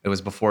awesome. It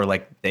was before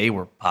like they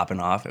were popping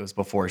off. It was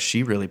before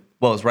she really.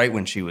 Well, it was right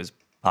when she was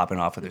popping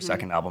off with her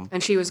second album.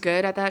 And she was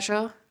good at that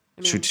show?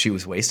 I mean, She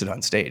was wasted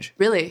on stage.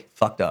 really?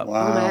 Fucked up.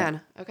 Wow. Oh,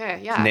 man.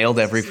 Okay, yeah. Nailed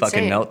every It's fucking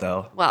insane. note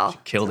though. Well, She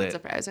killed that's it.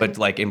 surprising. But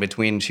like in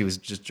between, she was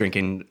just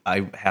drinking.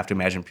 I have to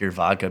imagine pure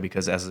vodka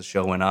because as the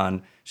show went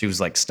on, she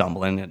was like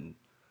stumbling and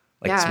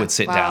like Yeah, would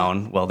sit wow.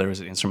 down while there was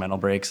instrumental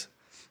breaks.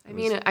 I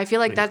mean, I feel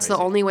like pretty that's the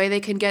crazy. only way they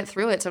can get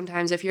through it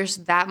sometimes. If you're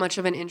that much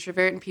of an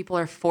introvert and people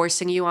are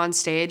forcing you on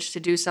stage to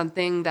do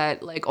something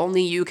that like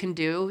only you can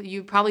do,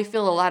 you probably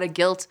feel a lot of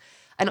guilt.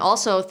 And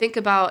also think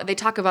about, they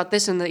talk about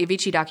this in the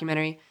Avicii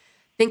documentary.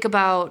 Think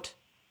about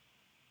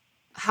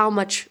how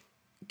much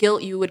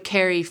guilt you would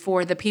carry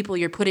for the people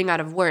you're putting out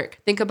of work.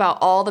 Think about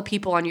all the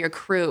people on your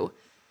crew.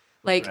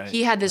 Like Right,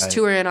 he had this right.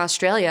 tour in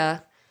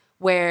Australia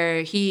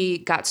where he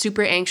got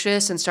super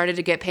anxious and started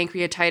to get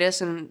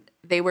pancreatitis, and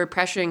they were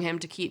pressuring him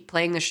to keep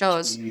playing the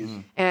shows.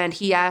 And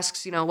he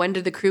asks, you know, "When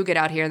did the crew get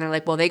out here?" And they're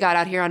like, "Well, they got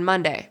out here on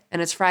Monday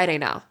and it's Friday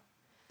now."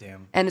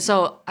 Damn. And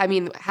so, I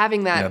mean,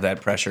 having that, You have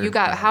that pressure. you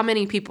got Yeah. how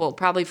many people?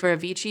 Probably for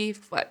Avicii,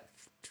 what,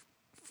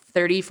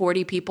 30,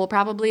 40 people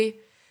probably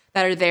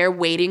that are there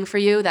waiting for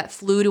you, that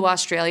flew to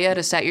Australia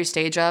to set your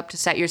stage up, to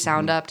set your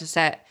sound up, to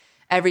set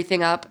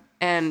everything up,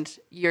 and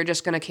you're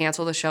just going to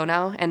cancel the show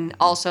now. And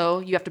also,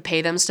 you have to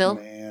pay them still.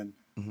 Man.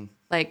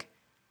 Like,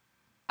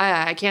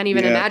 I can't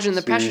even Yeah, imagine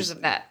the pressures seriously.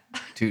 of that.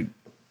 Dude,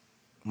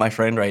 my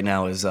friend right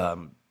now is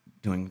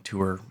doing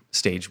tour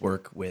stage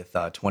work with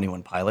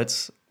 21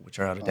 Pilots, which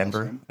are out of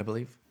Denver, I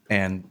believe.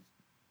 And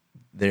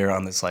they're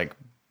on this like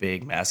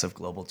big, massive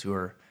global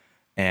tour.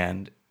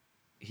 And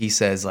he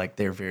says like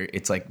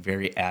it's like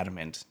very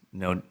adamant,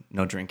 no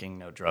drinking,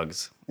 no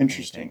drugs.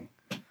 Interesting.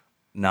 anything.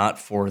 Not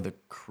for the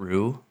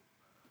crew,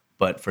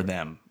 but for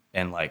them.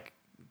 And like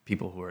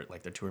people who are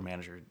like their tour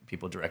manager,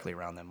 people directly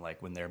around them,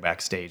 like when they're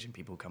backstage and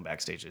people who come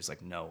backstage, there's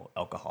like no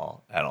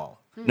alcohol at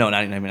all. No,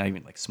 not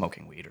even like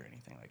smoking weed or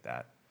anything like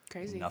that.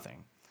 Crazy.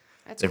 Nothing.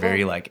 That's They're cool.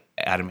 very like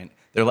adamant.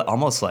 They're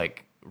almost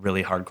like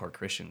really hardcore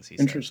Christians. He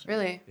said. Interesting.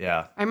 Really?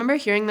 Yeah. I remember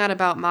hearing that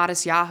about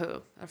Modest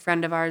Yahoo. A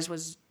friend of ours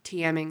was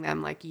TMing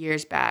them like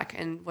years back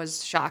and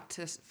was shocked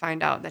to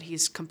find out that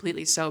he's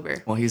completely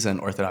sober. Well, he's an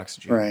Orthodox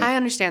Jew. Right. I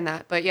understand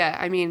that, but yeah,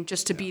 I mean,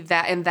 just to be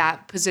that in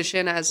that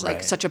position as like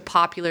Right. such a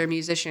popular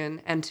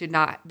musician and to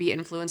not be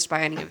influenced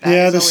by any of that.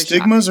 Yeah, is the always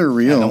stigmas are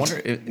real, no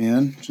wonder it-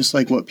 man. Just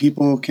like what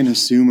people can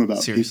assume about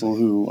Seriously. people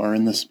who are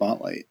in the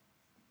spotlight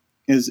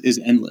is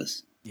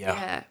endless. Yeah.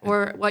 shocking. Yeah,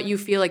 or what you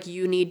feel like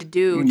you need to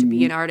do to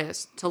be an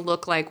artist, to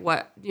look like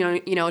what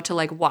you know, to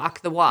like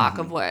walk the walk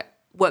of what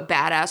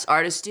badass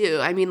artists do.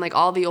 I mean, like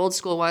all the old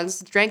school ones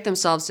drank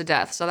themselves to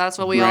death, so that's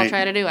what we all Right.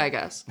 try to do, I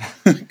guess.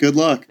 Good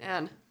luck.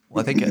 Man,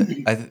 Well, I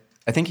think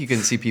I think you can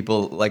see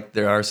people like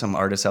there are some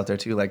artists out there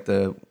too, like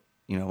the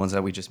ones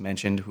that we just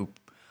mentioned who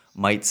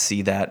might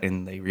see that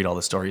and they read all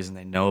the stories and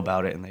they know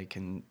about it and they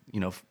can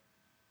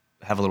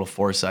have a little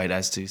foresight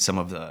as to some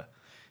of the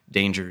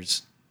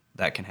dangers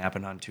that can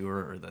happen on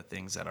tour or the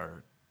things that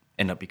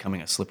end up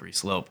becoming a slippery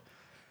slope.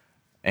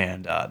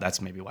 And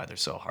that's maybe why they're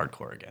so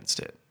hardcore against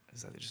it,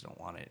 is that they just don't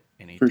want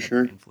any For type of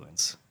sure.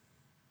 influence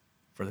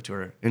for the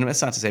tour. And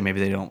that's not to say maybe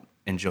they don't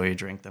enjoy a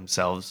drink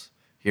themselves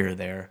here or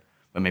there,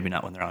 but maybe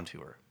not when they're on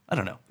tour. I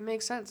don't know. it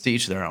makes sense. To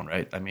each their own,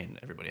 right? I mean,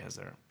 everybody has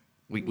their.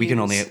 We can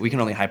only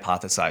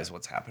hypothesize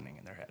what's happening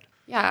in their head.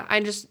 Yeah,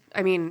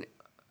 I mean,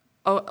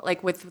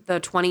 like with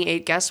the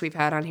 28 guests we've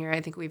had on here, I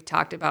think we've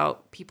talked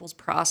about people's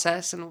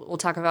process, and we'll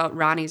talk about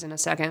Ronnie's in a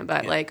second.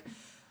 But like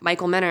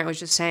Michael Menner was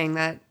just saying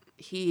that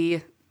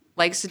he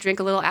likes to drink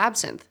a little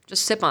absinthe,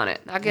 just sip on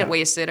it, not get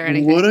wasted or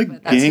anything. What a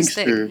but that's his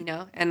gangster. thing,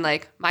 And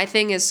like my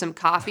thing is some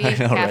coffee, I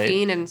know, right?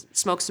 caffeine, and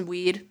smoke some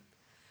weed.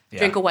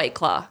 drink a White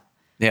Claw.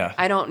 Yeah.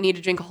 I don't need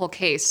to drink a whole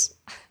case.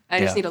 I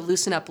just Yeah. need to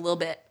loosen up a little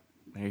bit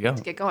There you go.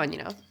 to get going, you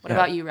know? What Yeah.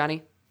 about you,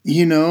 Ronnie?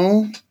 You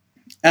know,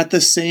 at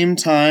the same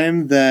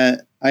time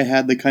that I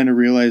had the kind of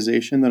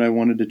realization that I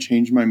wanted to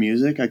change my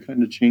music, I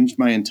kind of changed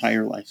my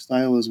entire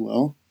lifestyle as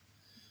well.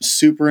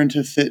 Super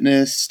into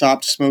fitness,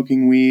 stopped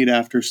smoking weed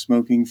after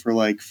smoking for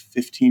like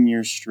 15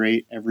 years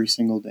straight every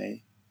single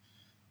day.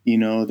 You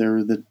know, there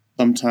were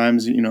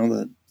sometimes, you know,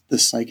 the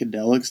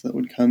psychedelics that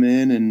would come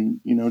in and,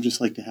 you know, just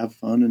like to have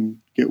fun and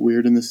get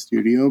weird in the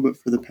studio. But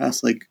for the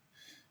past like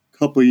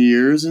couple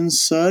years and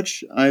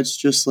such, it's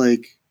just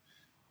like,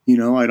 you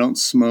know, I don't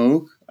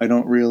smoke. I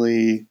don't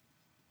really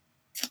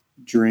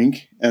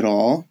drink at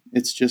all.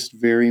 It's just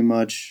very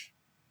much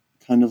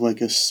kind of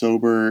like a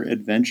sober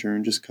adventure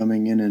and just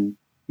coming in, and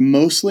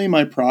mostly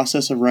my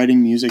process of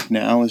writing music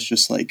now is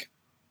just like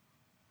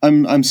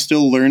I'm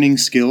still learning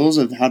skills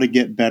of how to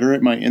get better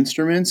at my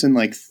instruments, and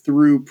like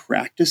through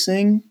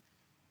practicing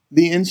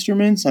the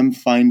instruments I'm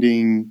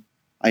finding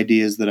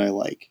ideas that I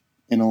like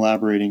and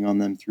elaborating on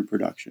them through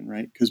production,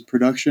 right? Because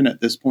production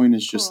at this point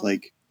is just Cool.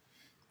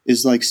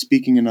 like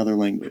speaking another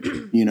language,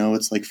 you know,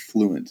 it's like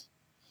fluent.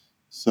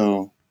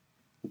 So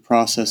the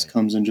process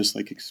comes in just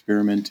like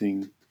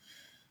experimenting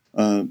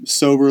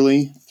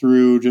soberly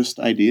through just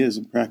ideas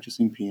and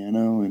practicing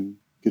piano and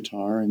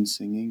guitar and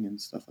singing and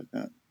stuff like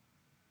that.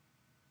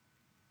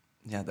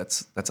 Yeah,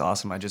 that's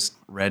awesome. I just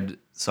read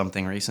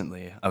something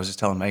recently. I was just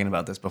telling Megan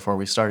about this before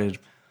we started,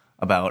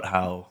 about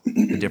how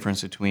the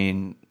difference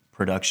between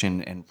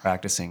production and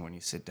practicing when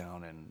you sit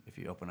down and if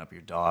you open up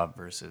your DAW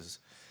versus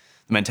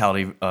the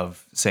mentality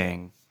of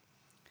saying,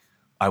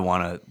 I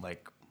want to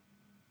like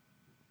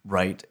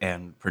write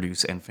and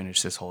produce and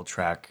finish this whole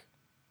track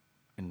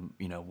in,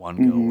 you know,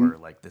 one go, or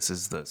like this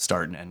is the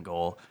start and end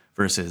goal,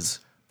 versus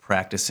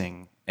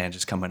practicing and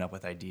just coming up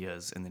with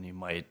ideas, and then you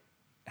might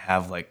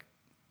have like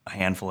a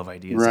handful of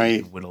ideas that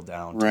you can whittle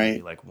down to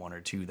maybe like one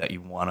or two that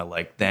you want to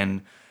like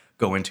then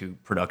go into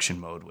production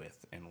mode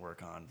with and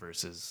work on,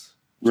 versus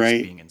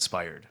just being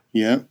inspired.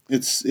 Yeah,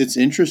 it's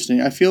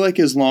interesting. I feel like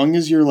as long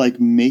as you're like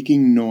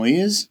making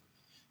noise,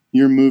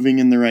 you're moving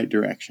in the right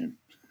direction.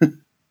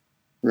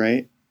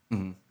 Right?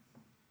 Mm-hmm.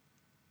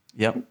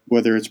 Yep.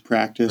 Whether it's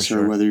practice For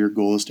sure. or whether your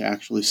goal is to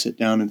actually sit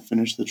down and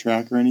finish the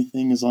track or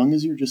anything, as long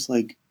as you're just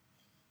like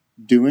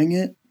doing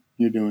it,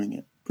 you're doing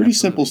it. Pretty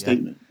simple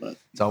statement, but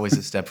it's always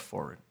a step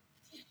forward.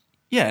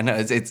 Yeah, no,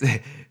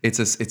 it's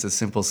a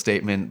simple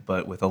statement,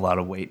 but with a lot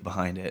of weight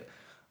behind it.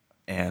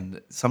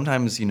 And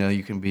sometimes, you know,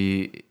 you can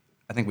be.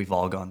 I think we've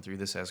all gone through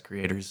this as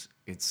creators.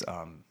 It's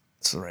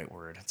the right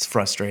word. It's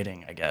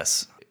frustrating, I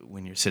guess,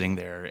 when you're sitting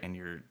there and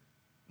you're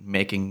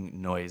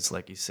making noise,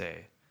 like you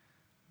say,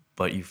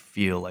 but you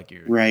feel like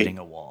you're hitting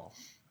a wall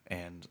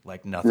and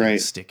like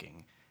nothing's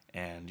sticking,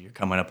 and you're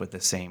coming up with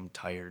the same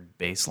tired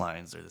bass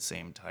lines or the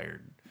same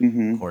tired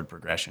chord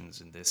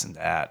progressions and this and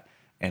that,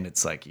 and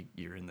it's like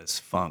you're in this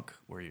funk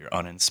where you're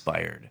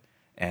uninspired,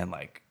 and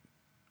like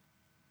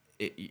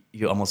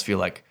you almost feel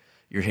like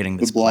you're hitting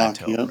this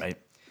plateau, right?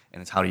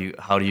 And it's how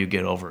do you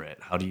get over it?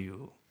 How do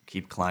you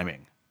keep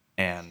climbing?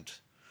 And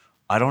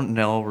I don't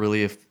know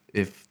really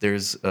if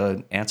there's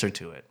an answer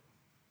to it.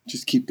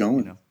 Just keep going.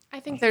 You know? I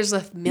think there's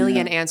a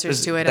million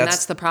answers to it, and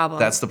that's the problem.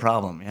 That's the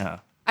problem, yeah.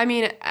 I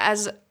mean,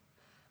 as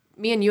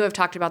me and you have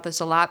talked about this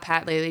a lot,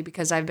 Pat, lately,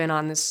 because I've been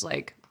on this,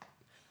 like,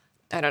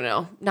 I don't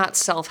know, not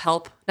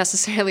self-help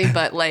necessarily,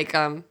 but like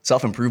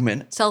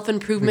self-improvement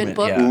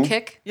book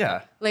kick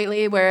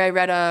lately, where I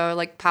read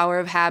like Power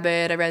of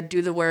Habit, I read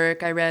Do the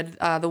Work, I read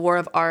The War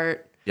of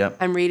Art. Yep.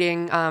 I'm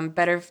reading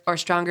Better or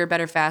Stronger,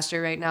 Better,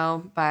 Faster right now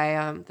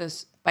by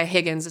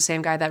Higgins, the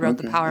same guy that wrote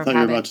The Power of Habit. I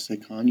thought you were about to say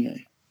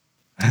Kanye.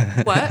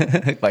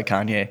 What? By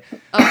Kanye.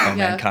 Oh yeah,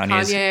 man,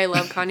 Kanye. I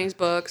love Kanye's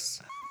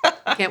books.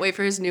 Can't wait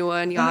for his new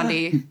one,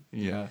 Yandhi.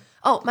 Yeah.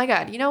 Oh my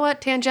God! You know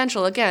what?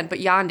 Tangential again, but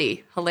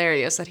Yandhi.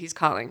 Hilarious that he's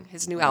calling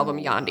his new album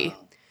Yandhi.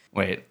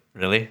 Wait,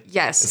 really?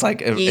 Yes. It's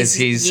like is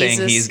he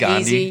saying he's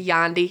Gandhi? Yeezy,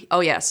 Yandhi. Oh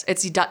yes,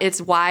 it's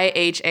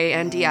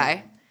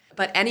YHANDI.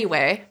 But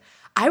anyway,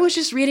 I was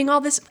just reading all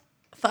this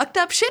fucked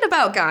up shit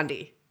about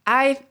Gandhi.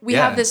 We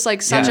have this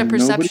like such a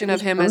perception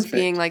of him as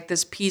being like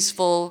this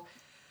peaceful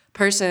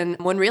person,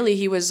 when really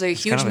he was a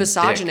huge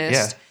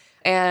misogynist,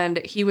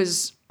 and he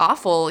was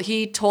awful.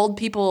 He told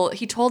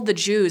the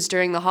Jews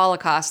during the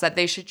Holocaust that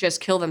they should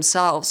just kill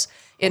themselves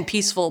in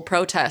peaceful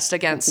protest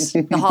against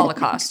the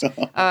Holocaust.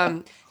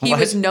 He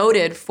was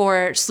noted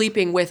for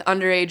sleeping with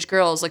underage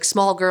girls, like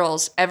small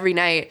girls, every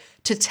night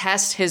to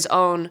test his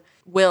own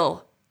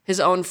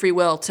free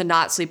will to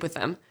not sleep with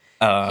them.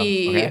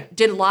 He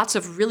did lots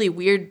of really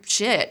weird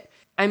shit.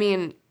 I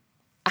mean,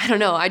 I don't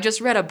know. I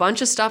just read a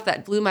bunch of stuff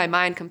that blew my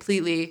mind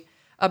completely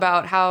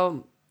about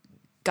how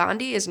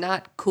Gandhi was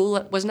not cool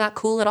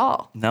at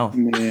all. No.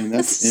 Man,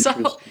 that's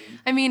interesting.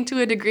 I mean, to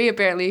a degree,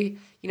 apparently,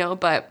 you know,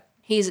 but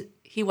he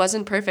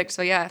wasn't perfect.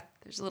 So yeah,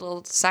 there's a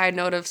little side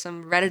note of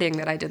some Redditing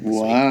that I did this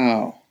week.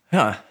 Wow.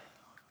 Yeah.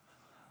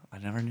 I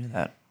never knew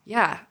that.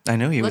 Yeah. I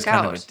knew he was Look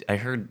kind out. of I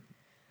heard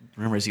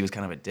rumors he was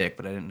kind of a dick,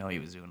 but I didn't know he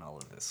was doing all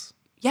of this.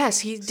 Yes,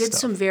 he did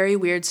some very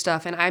weird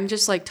stuff, and I'm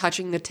just like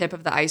touching the tip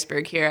of the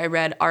iceberg here. I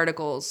read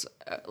articles,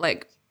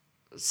 like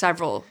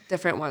several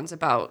different ones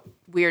about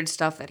weird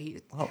stuff that he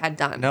had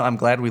done. No, I'm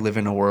glad we live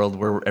in a world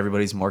where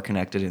everybody's more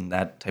connected and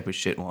that type of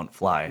shit won't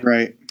fly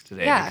Right.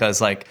 today. Yeah. Because,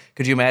 like,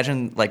 could you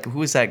imagine, like, who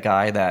was that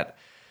guy that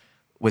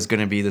was going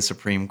to be the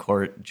Supreme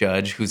Court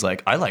judge who's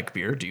like, I like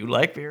beer. Do you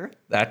like beer?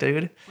 That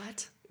dude?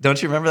 What? Don't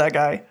you remember that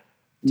guy?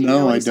 Do you know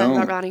No, what I he's talking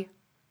don't. about, Ronnie?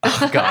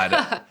 Oh,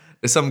 God.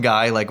 Some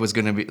guy, like, was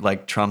going to be,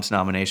 like, Trump's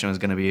nomination was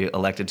going to be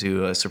elected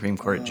to a Supreme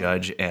Court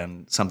judge,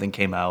 and something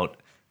came out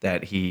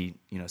that he,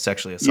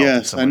 sexually assaulted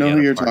Yes, I somebody know at who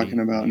a you're party talking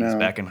about when he was now.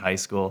 back in high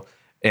school.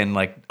 And,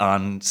 like,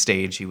 on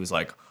stage, he was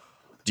like,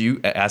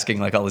 asking,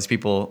 like, all these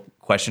people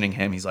questioning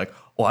him. He's like,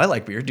 oh, I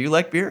like beer. Do you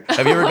like beer?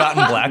 Have you ever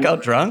gotten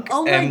blackout drunk?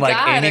 Oh my and, like,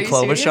 God, Amy are you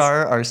serious?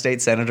 Klobuchar, our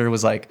state senator,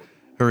 was like,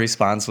 her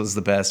response was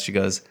the best. She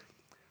goes,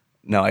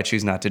 no, I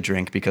choose not to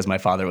drink because my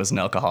father was an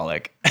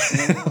alcoholic.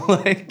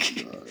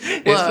 Like,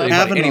 it's really funny.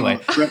 Kavanaugh. Anyway,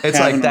 Brett it's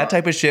like Kavanaugh. that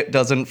type of shit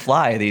doesn't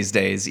fly these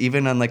days,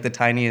 even on like the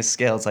tiniest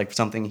scale. It's like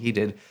something he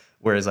did,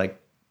 whereas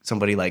like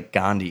somebody like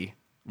Gandhi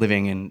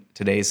living in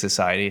today's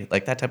society,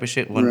 like that type of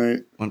shit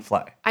wouldn't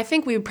fly. I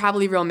think we would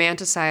probably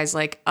romanticize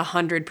like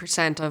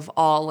 100% of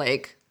all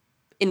like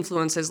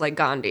influences like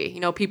Gandhi.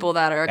 People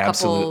that are a couple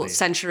Absolutely.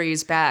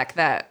 centuries back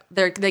that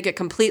they get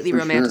completely For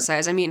sure.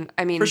 romanticized.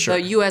 I mean, For sure.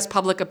 the U.S.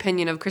 public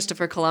opinion of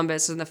Christopher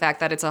Columbus and the fact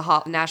that it's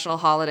a national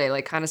holiday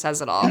like kind of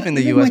says it all. Even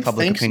the Even, U.S. like,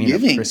 public opinion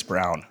of Thanksgiving. Chris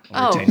Brown.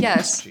 Oh, over 10 years.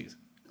 yes. Jeez.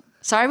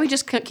 Sorry, we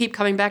just keep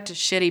coming back to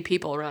shitty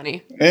people,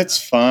 Ronnie. It's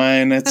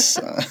fine. It's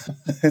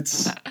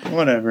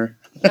whatever.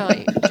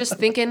 Just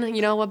thinking,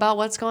 about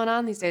what's going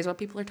on these days, what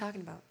people are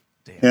talking about.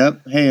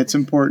 Yep. Hey, it's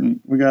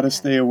important. We got to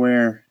stay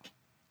aware.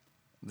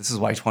 This is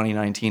why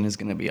 2019 is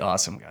going to be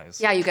awesome,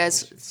 guys. Yeah, you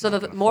guys. So the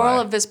gonna moral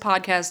fly. of this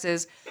podcast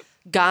is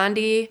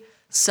Gandhi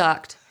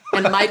sucked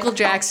and Michael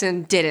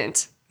Jackson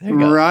didn't. There you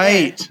go.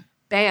 Right.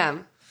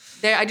 Bam.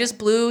 There, I just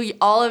blew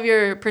all of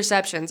your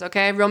perceptions,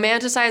 okay?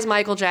 Romanticize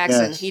Michael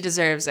Jackson. Yes. He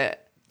deserves it.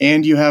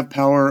 And you have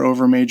power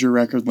over major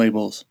record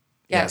labels.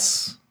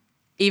 Yes.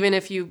 Even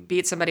if you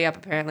beat somebody up,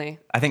 apparently.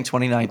 I think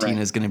 2019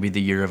 Right. is going to be the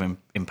year of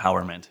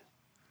empowerment.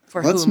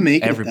 For Let's whom?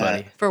 make it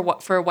Everybody.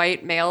 that. For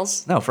white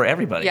males? No, for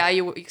everybody. Yeah,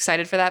 you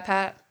excited for that,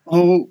 Pat?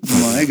 Oh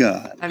my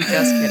God. I'm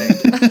just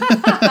kidding.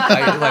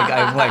 I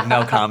have like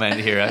no comment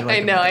here. I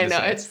know.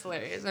 It's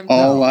hilarious.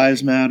 All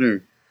lives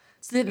matter.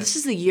 So this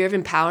is the year of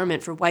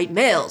empowerment for white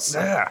males.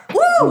 Yeah. Woo!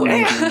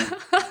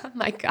 Oh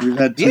my God. We've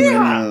had too many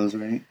of those,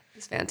 right?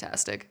 It's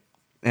fantastic.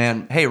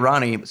 And hey,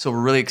 Ronnie, so we're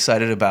really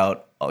excited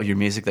about all your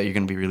music that you're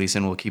going to be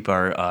releasing. We'll keep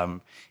our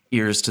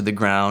ears to the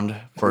ground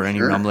for any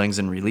sure. rumblings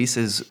and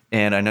releases.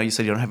 And I know you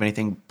said you don't have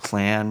anything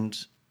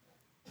planned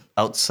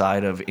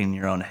outside of in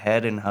your own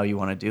head and how you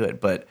want to do it,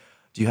 but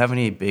do you have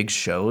any big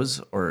shows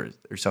or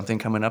something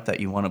coming up that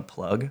you want to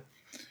plug?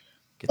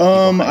 Get the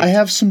people I hyped?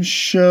 have some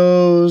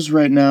shows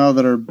right now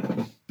that are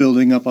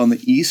building up on the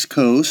East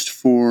Coast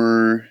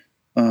for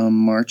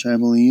March, I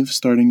believe,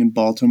 starting in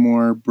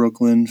Baltimore,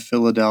 Brooklyn,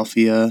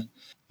 Philadelphia.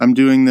 I'm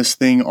doing this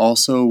thing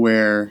also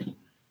where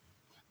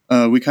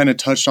we kind of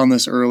touched on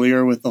this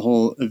earlier with the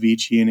whole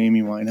Avicii and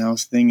Amy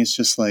Winehouse thing. It's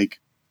just like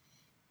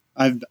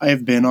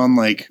I've been on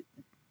like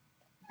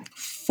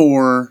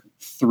 4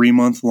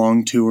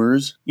 3-month-long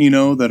tours,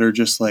 that are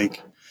just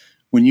like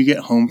when you get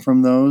home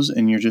from those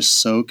and you're just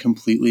so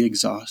completely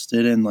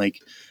exhausted and like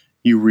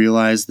you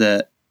realize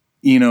that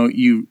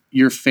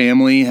your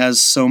family has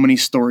so many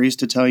stories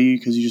to tell you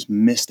because you just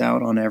missed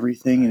out on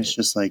everything. And it's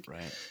just like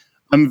Right.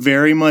 I'm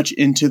very much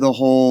into the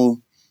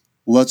whole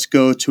let's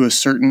go to a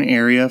certain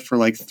area for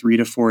like 3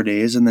 to 4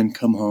 days and then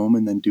come home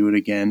and then do it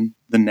again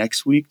the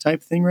next week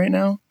type thing right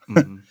now.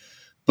 Mhm.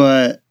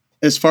 But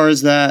as far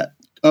as that,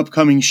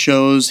 upcoming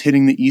shows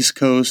hitting the East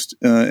Coast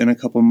in a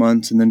couple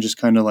months and then just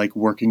kind of like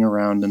working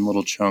around in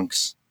little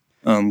chunks,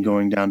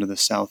 going down to the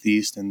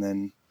Southeast and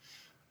then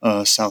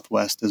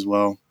Southwest as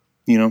well.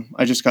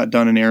 I just got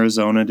done in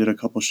Arizona, did a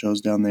couple shows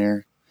down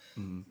there.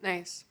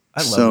 Nice.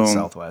 I love So- the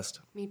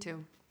Southwest. Me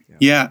too.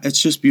 Yeah, it's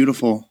just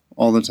beautiful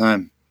all the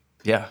time.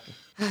 Yeah.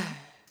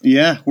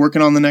 Yeah,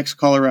 working on the next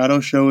Colorado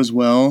show as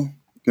well.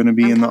 Going to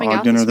be I'm in the coming out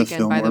Ogden this or the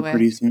weekend, by the Fillmore way.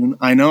 pretty soon.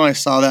 I know, I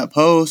saw that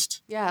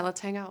post. Yeah,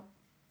 let's hang out.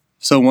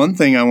 So one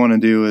thing I want to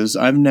do is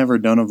I've never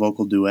done a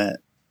vocal duet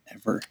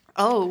ever.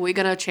 Oh, we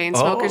gonna chain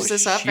smokers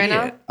this up right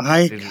now?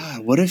 Shit.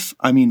 God, what if?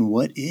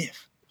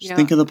 Just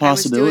think of the I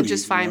was possibilities. doing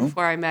just fine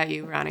before I met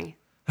you, Ronnie.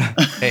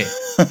 Hey,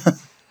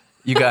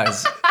 you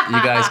guys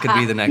could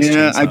be the next.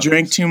 Yeah, I Chainsmokers.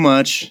 drank too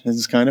much. This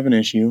is kind of an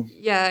issue,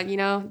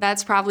 Yeah,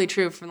 that's probably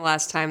true from the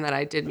last time that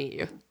I did meet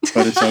you.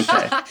 but it's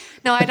okay.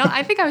 No, I don't.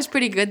 I think I was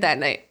pretty good that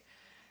night.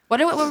 What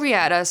were we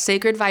at?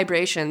 Sacred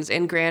Vibrations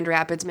in Grand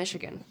Rapids,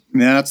 Michigan.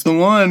 That's the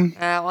one.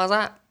 What was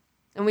that?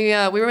 And we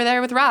were there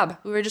with Rob.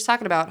 We were just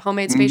talking about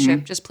Homemade Mm-hmm.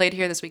 Spaceship. Just played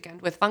here this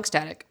weekend with Funk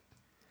Static.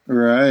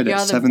 Right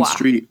Yeah, at the 7th bois.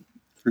 Street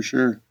for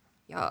sure.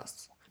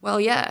 Yes. Well,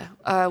 yeah.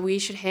 We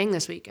should hang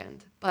this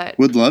weekend, but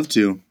Would love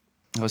to.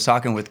 I was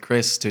talking with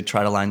Chris to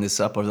try to line this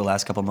up over the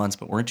last couple months,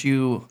 but weren't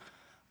you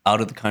out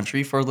of the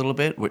country for a little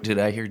bit? Did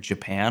I hear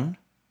Japan?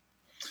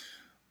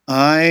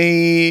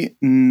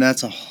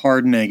 That's a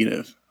hard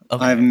negative.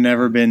 Okay. I've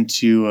never been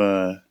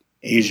to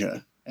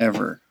Asia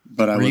ever,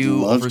 but I Were would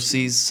you love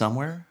overseas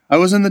somewhere? to. I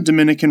was in the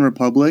Dominican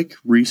Republic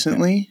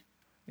recently.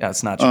 Yeah,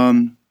 it's not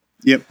cheap.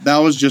 Yep, that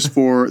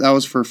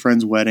was for a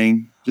friend's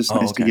wedding. Just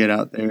nice to okay. get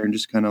out there and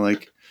just kind of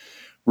like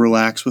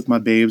relax with my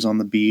babes on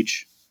the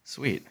beach.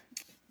 Sweet.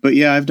 But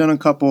yeah, I've done a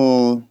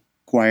couple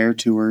choir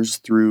tours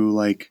through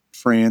like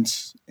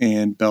France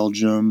and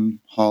Belgium,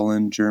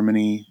 Holland,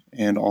 Germany,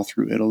 and all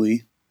through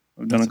Italy.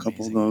 I've done That's a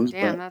couple amazing. of those.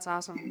 Damn, But that's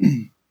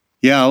awesome.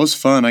 yeah, it was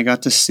fun. I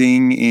got to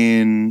sing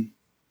in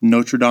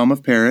Notre Dame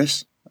of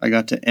Paris. I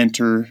got to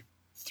enter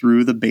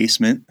through the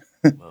basement,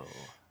 Whoa.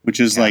 which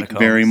is like Catacombs.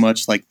 very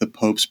much like the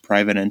Pope's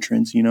private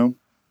entrance, you know?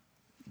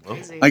 Whoa.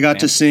 Crazy. I got to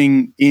Fancy.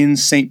 sing in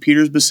St.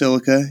 Peter's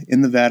Basilica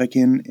in the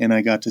Vatican, and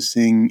I got to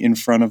sing in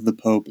front of the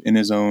Pope in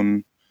his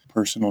own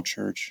personal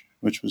church,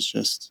 which was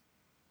just...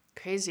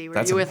 Crazy. Were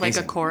That's you with like a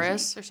amazing.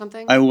 chorus or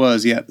something?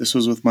 This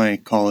was with my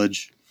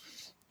college,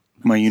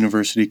 my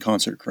university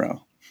concert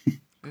chorale. Dude,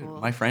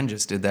 Cool. my friend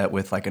just did that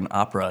with like an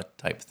opera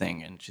type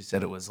thing, and she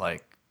said it was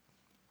like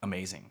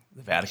amazing.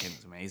 The Vatican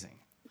was amazing.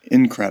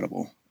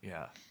 Incredible.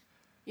 Yeah.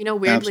 You know,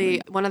 weirdly,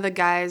 Absolutely. one of the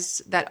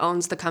guys that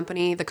owns the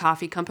company, the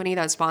coffee company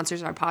that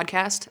sponsors our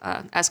podcast,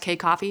 SK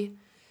Coffee,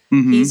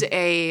 Mm-hmm. he's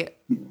a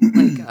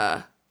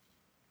like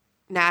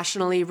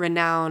nationally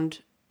renowned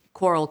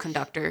choral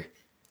conductor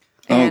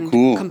and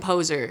cool.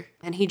 composer,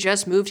 and he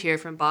just moved here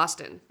from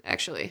Boston,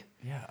 actually.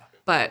 Yeah.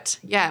 But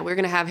yeah, we're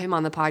gonna have him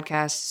on the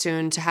podcast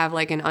soon to have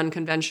like an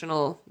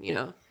unconventional,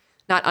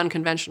 not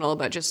unconventional,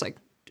 but just like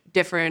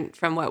different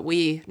from what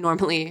we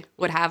normally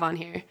would have on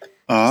here.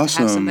 To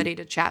Awesome. have somebody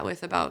to chat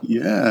with about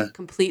Yeah.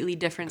 completely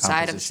different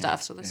side of Composition,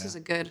 stuff. So this yeah. is a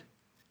good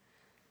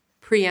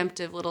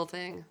preemptive little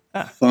thing.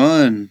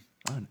 Fun.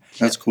 Fun.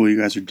 That's cool. You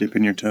guys are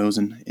dipping your toes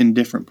in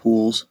different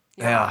pools.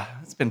 Yeah.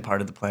 It's been part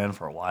of the plan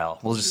for a while.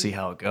 We'll just see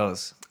how it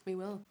goes. We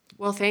will.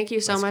 Well, thank you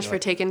so Let's much do for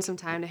it. taking some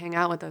time to hang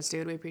out with us,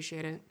 dude. We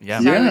appreciate it. Yeah.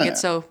 Sorry we Yeah. get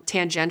so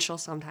tangential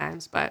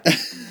sometimes, but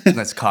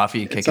That's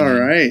coffee kicking all in.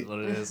 right. Is what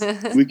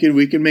it is.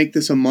 We can make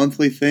this a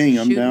monthly thing.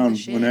 I'm Shoot the down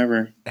shit.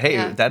 whenever. Hey,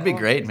 Yeah, that'd be cool.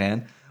 great,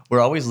 man. We're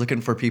always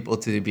looking for people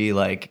to be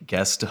like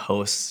guest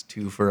hosts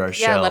too for our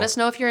show. yeah, let us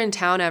know if you're in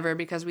town ever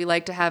because we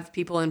like to have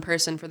people in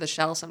person for the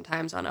shell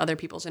sometimes on other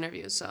people's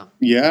interviews. So,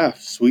 Yeah,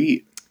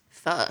 sweet.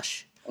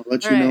 fush. I'll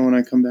let you All know right. when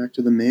I come back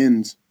to the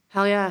Mins.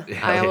 Hell yeah.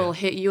 Hell I yeah. will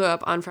hit you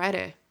up on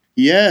Friday.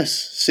 Yes,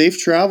 safe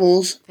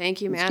travels.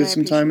 Thank you, man. Let's get I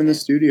some time in the appreciate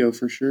it. studio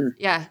for sure.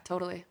 Yeah,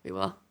 totally. We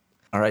will.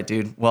 All right,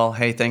 dude. Well,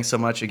 hey, thanks so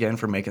much again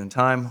for making the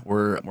time.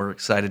 We're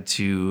excited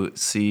to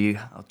see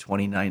how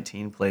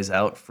 2019 plays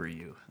out for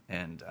you,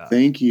 and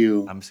Thank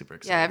you. I'm super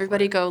excited. Yeah,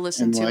 everybody go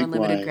listen And to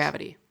Unlimited likewise.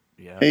 Gravity.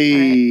 Yeah.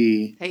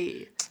 Hey.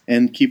 Hey.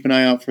 And keep an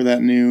eye out for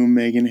that new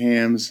Megan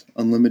Hams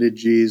Unlimited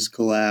G's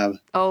collab.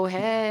 Oh,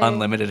 hey.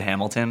 Unlimited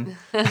Hamilton.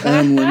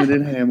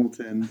 Unlimited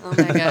Hamilton. Oh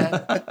my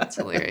god, that's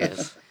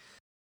hilarious.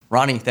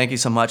 Ronnie, thank you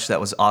so much.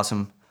 That was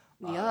awesome.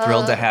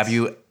 Thrilled to have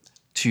you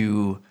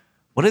to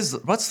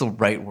what's the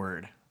right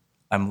word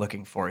I'm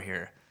looking for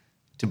here?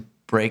 To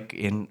break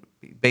in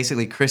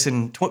basically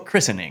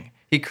christening.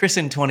 He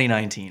christened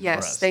 2019 for Yes,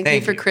 us. thank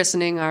you for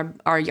christening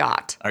our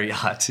yacht. our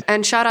yacht.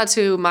 And shout out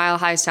to Mile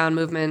High Sound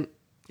Movement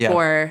Yeah.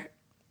 for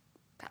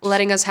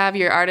letting us have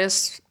your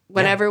artists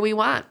whenever we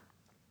want.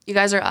 You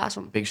guys are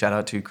awesome. Big shout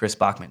out to Chris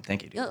Bachman.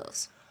 Thank you, dude.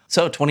 Yes.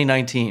 So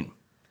 2019.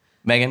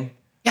 Megan,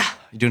 Yeah.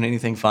 you doing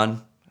anything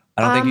fun?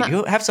 I don't think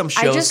you have some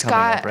shows just coming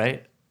up, got-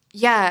 right?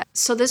 Yeah.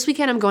 So this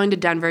weekend I'm going to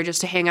Denver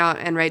just to hang out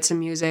and write some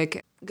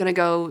music. Gonna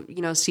go,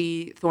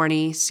 see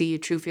Thorny, see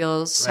True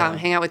Feels, Right on.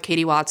 hang out with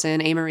Katie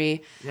Watson,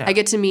 A-Marie. Yeah. I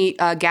get to meet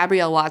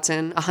Gabrielle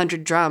Watson,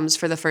 100 Drums,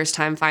 for the first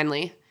time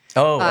finally.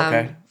 Oh,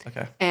 okay.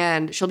 Okay.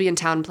 And she'll be in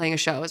town playing a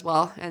show as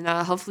well. And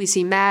hopefully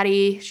see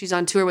Maddie. She's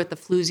on tour with the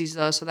Floozies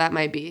though, so that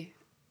might be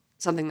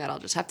something that I'll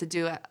just have to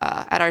do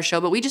at our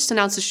show. But we just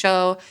announced a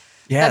show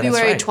Yeah, that's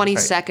February right, that's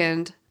right.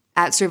 22nd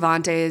at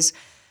Cervantes.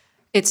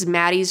 It's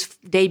Maddie's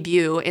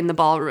debut in the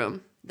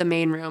ballroom, the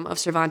main room of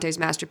Cervantes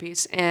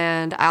Masterpiece.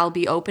 And I'll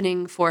be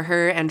opening for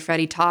her and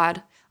Freddie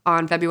Todd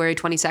on February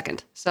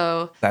 22nd.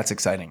 So That's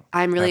exciting.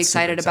 I'm really That's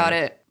super excited about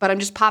exciting. it. But I'm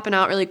just popping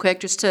out really quick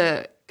just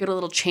to get a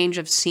little change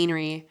of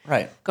scenery.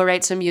 Right. Go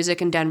write some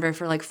music in Denver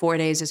for like 4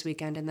 days this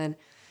weekend. And then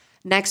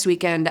next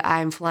weekend,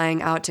 I'm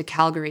flying out to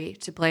Calgary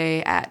to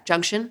play at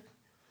Junction.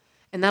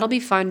 And that'll be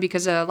fun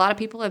because a lot of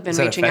people have been Is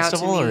that a reaching out to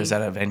festival me. or is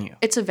that a venue?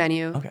 It's a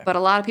venue, Okay. but a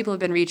lot of people have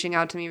been reaching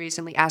out to me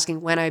recently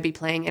asking when I'd be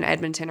playing in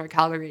Edmonton or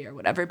Calgary or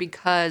whatever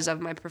because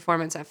of my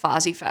performance at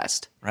Fozzy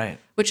Fest, Right.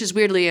 which is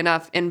weirdly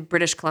enough in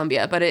British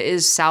Columbia, but it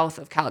is south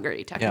of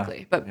Calgary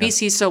technically. But yeah.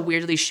 BC's so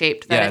weirdly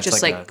shaped that Yeah, it it's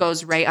just like like a-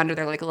 goes right under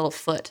their like a little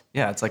foot.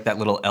 Yeah, it's like that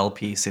little L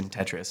piece in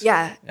Tetris.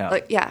 Yeah.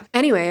 Yeah.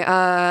 Anyway,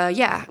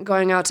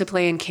 going out to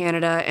play in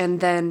Canada. And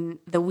then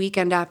the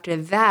weekend after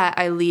that,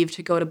 I leave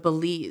to go to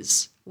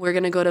Belize. We're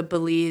going to go to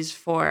Belize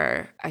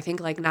for, I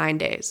think, like 9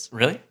 days.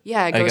 Really?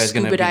 Yeah, Are you go guys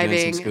gonna scuba be doing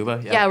diving. some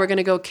scuba? Yeah. We're going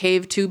to go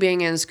cave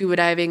tubing and scuba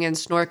diving and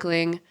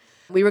snorkeling.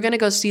 We were going to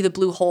go see the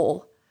Blue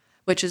Hole,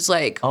 which is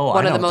like Oh, one I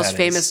of the know what most that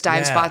famous is.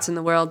 dive Yeah. spots in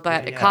the world,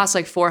 but it Yeah. costs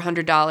like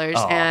 $400,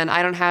 Oh. and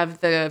I don't have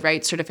the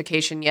right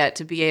certification yet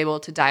to be able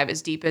to dive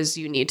as deep as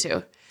you need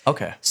to.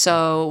 Okay.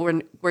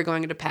 So we're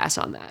going to pass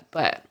on that,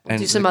 but we'll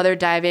And do some other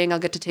diving. I'll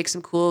get to take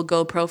some cool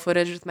GoPro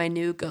footage with my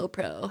new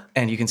GoPro.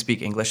 And you can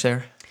speak English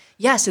there?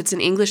 Yes, it's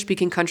an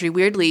English-speaking country.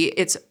 Weirdly,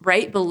 it's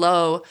right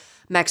below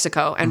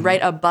Mexico and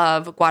right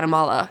above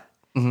Guatemala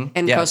and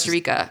Mm-hmm. Yeah, Costa just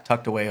Rica.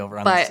 Tucked away over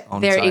on this But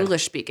own they're side.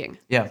 English-speaking.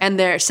 Yeah. And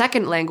their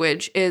second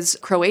language is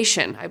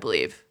Croatian, I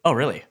believe. Oh,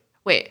 really?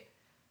 Wait,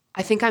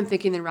 I think I'm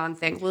thinking the wrong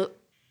thing.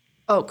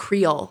 Well,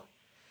 Creole.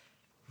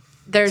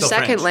 Their So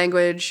second French.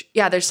 language,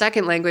 their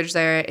second language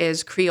there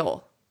is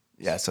Creole.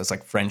 Yeah, so it's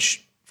like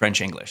French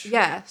English.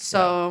 Yeah,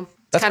 so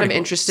it's That's kind of pretty cool.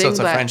 interesting. So it's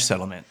a but French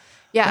settlement.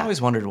 Yeah. I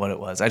always wondered what it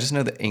was. I just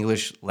know that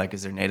English like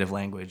is their native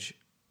language.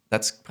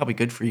 That's probably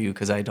good for you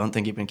because I don't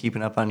think you've been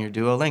keeping up on your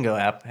Duolingo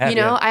app, have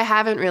you? I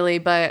haven't really,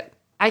 but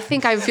I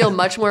think I feel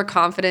much more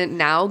confident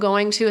now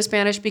going to a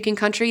Spanish-speaking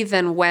country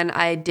than when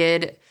I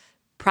did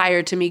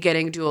prior to me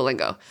getting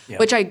Duolingo,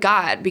 which I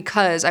got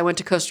because I went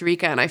to Costa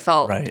Rica and I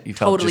felt Right, you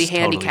felt totally just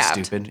totally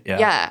handicapped. stupid,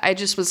 yeah. I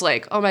just was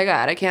like, oh my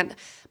God, I can't.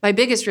 My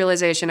biggest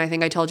realization, I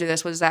think I told you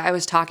this, was that I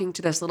was talking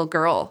to this little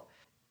girl.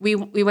 We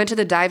went to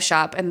the dive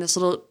shop and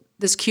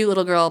this cute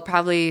little girl,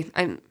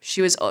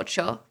 she was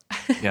ocho.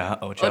 Yeah,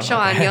 ocho. Ocho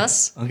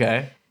años.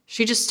 Okay.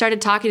 She just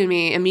started talking to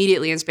me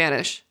immediately in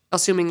Spanish,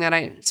 assuming that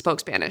I spoke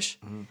Spanish.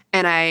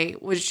 And I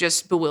was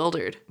just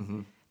bewildered.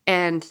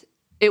 And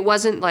it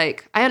wasn't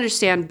like, I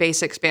understand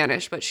basic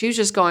Spanish, but she was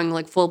just going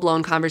like full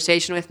blown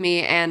conversation with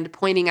me and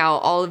pointing out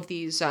all of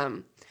these,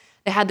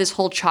 they had this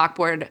whole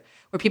chalkboard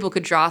where people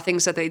could draw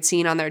things that they'd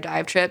seen on their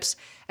dive trips.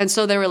 And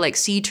so there were like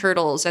sea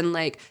turtles and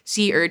like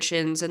sea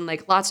urchins and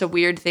like lots of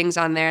weird things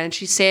on there. And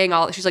she's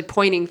like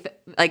pointing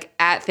like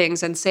at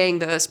things and saying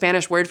the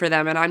Spanish word for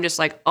them. And I'm just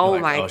like, oh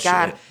like, my oh,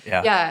 God. shit.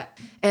 Yeah. Yeah.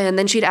 And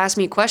then she'd ask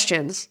me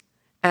questions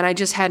and I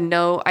just had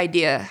no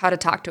idea how to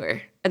talk to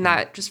her. And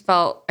that just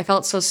I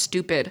felt so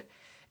stupid.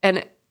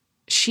 And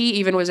she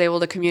even was able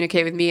to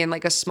communicate with me in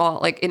like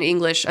in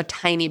English, a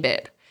tiny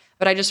bit.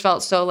 But I just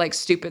felt so like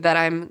stupid that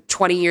I'm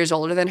 20 years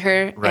older than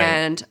her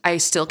and I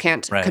still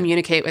can't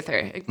communicate with her.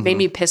 It made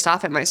me pissed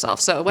off at myself.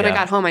 So when I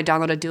got home, I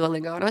downloaded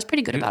Duolingo and I was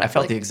pretty good about it. I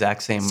felt for, the like,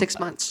 exact same 6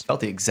 months.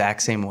 Felt the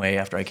exact same way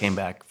after I came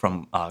back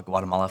from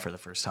Guatemala for the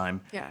first time.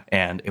 Yeah.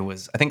 And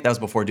I think that was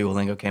before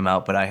Duolingo came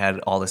out, but I had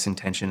all this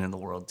intention in the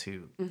world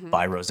to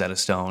buy Rosetta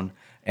Stone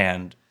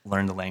and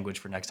learn the language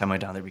for next time I'm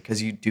down there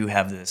because you do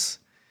have this.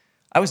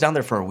 I was down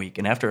there for a week,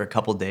 and after a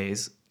couple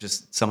days,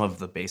 just some of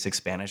the basic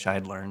Spanish I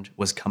had learned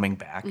was coming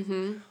back.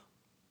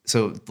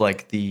 So,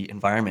 like, the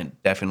environment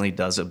definitely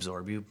does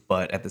absorb you,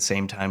 but at the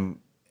same time,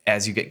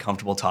 as you get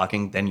comfortable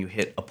talking, then you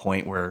hit a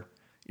point where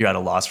you're at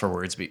a loss for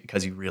words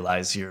because you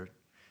realize your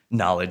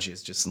knowledge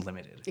is just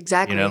limited.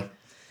 Exactly. You know?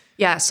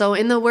 Yeah. So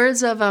in the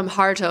words of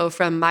Harto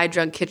from My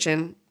Drunk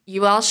Kitchen,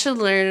 you all should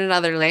learn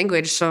another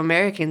language so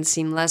Americans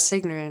seem less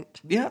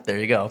ignorant. Yeah, there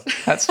you go.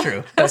 That's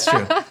true. That's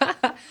true.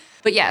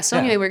 But yeah, so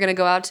anyway, we're going to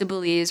go out to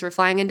Belize. We're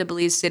flying into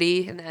Belize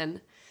City, and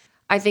then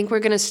I think we're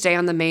going to stay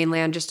on the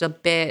mainland just a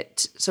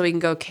bit so we can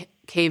go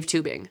cave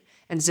tubing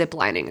and zip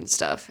lining and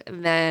stuff.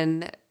 And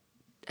then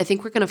I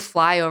think we're going to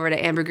fly over to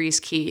Ambergris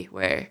Key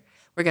where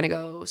we're going to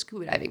go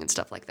scuba diving and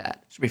stuff like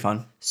that. Should be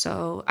fun.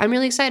 So I'm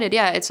really excited.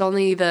 Yeah, it's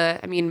only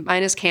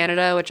minus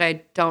Canada, which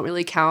I don't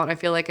really count. I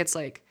feel like it's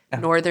like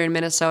northern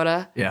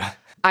Minnesota. Yeah.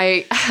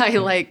 I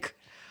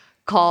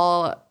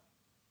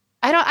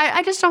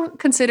just don't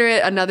consider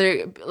it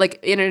another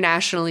like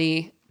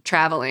internationally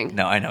traveling.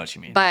 No, I know what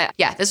you mean. But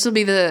yeah, this will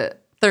be the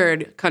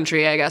third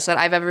country, I guess, that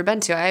I've ever been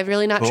to. I've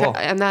really not, Cool.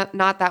 I'm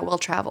not that well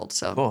traveled.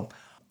 So Cool.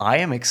 I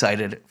am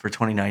excited for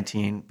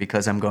 2019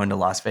 because I'm going to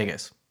Las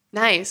Vegas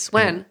nice.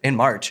 When? in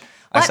March.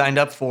 I What? signed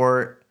up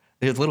for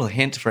a little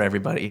hint for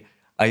everybody.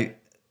 I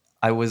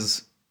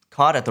was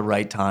caught at the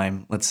right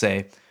time, let's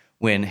say,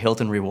 when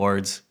Hilton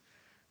Rewards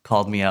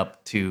called me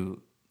up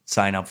to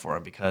sign up for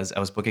it because I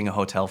was booking a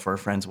hotel for a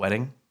friend's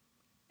wedding.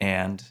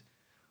 And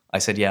I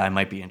said, yeah, I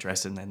might be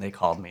interested. And then they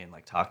called me and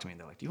like talked to me. And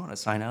they're like, do you want to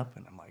sign up?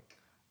 And I'm like,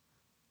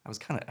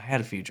 I had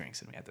a few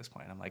drinks in me at this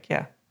point. I'm like,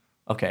 yeah,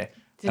 okay.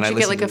 Did you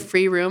get like a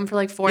free room for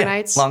like 4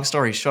 nights? Long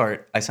story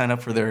short, I signed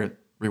up for their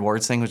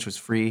rewards thing, which was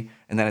free.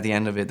 And then at the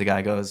end of it, the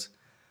guy goes,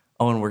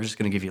 oh, and we're just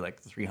going to give you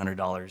like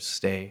 $300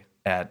 stay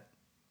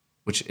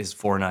which is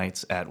 4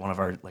 nights at one of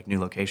our like new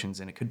locations.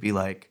 And it could be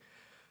like,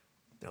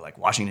 they're like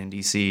Washington,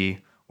 D.C.,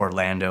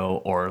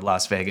 Orlando, or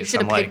Las Vegas. You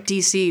should have I'm picked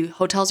DC.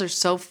 Hotels are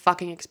so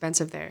fucking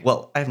expensive there.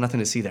 well, I have nothing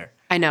to see there.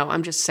 I know.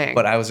 I'm just saying.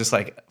 But I was just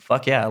like,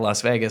 fuck yeah,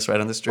 Las Vegas, right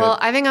on the strip. Well,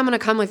 I think I'm going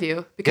to come with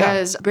you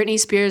because Britney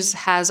Spears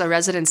has a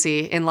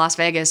residency in Las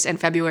Vegas in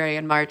February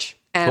and March.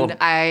 And Cool.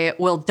 I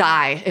will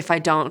die if I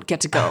don't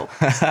get to go.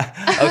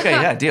 Okay,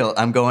 yeah, deal.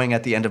 I'm going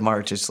at the end of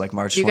March. It's like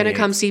March 28th. You going to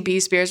come see B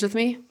Spears with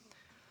me?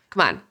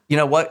 Come on. You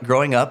know what?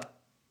 Growing up,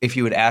 if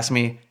you would ask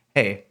me,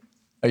 hey,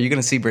 are you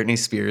going to see Britney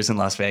Spears in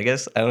Las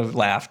Vegas? I would have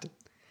laughed.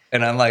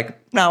 And I'm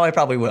like, no, I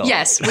probably will.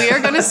 Yes, we are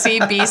going to see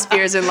B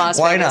Spears in Las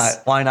Why Vegas.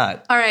 not? Why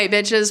not? All right,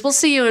 bitches. We'll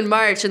see you in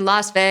March in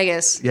Las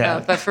Vegas. Yeah.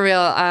 No, but for real,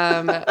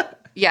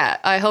 yeah,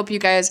 I hope you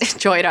guys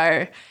enjoyed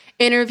our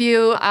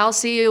interview. I'll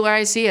see you where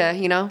I see you,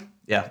 you know?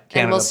 Yeah.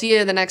 And we'll see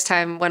you the next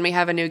time when we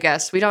have a new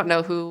guest. We don't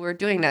know who we're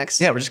doing next.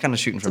 Yeah, we're just kind of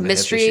shooting from the hip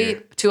this Mystery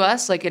year. to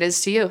us like it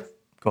is to you.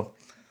 Cool.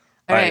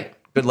 All right.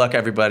 Good luck,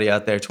 everybody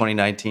out there.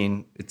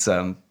 2019. It's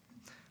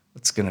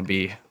gonna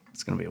be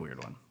a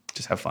weird one.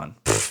 Just have fun.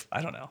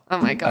 I don't know. Oh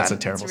my God. That's a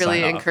terrible It's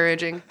really sign-off.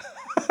 encouraging.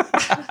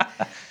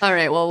 All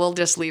right. Well, we'll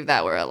just leave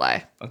that where it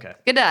lie. Okay.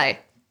 Good night.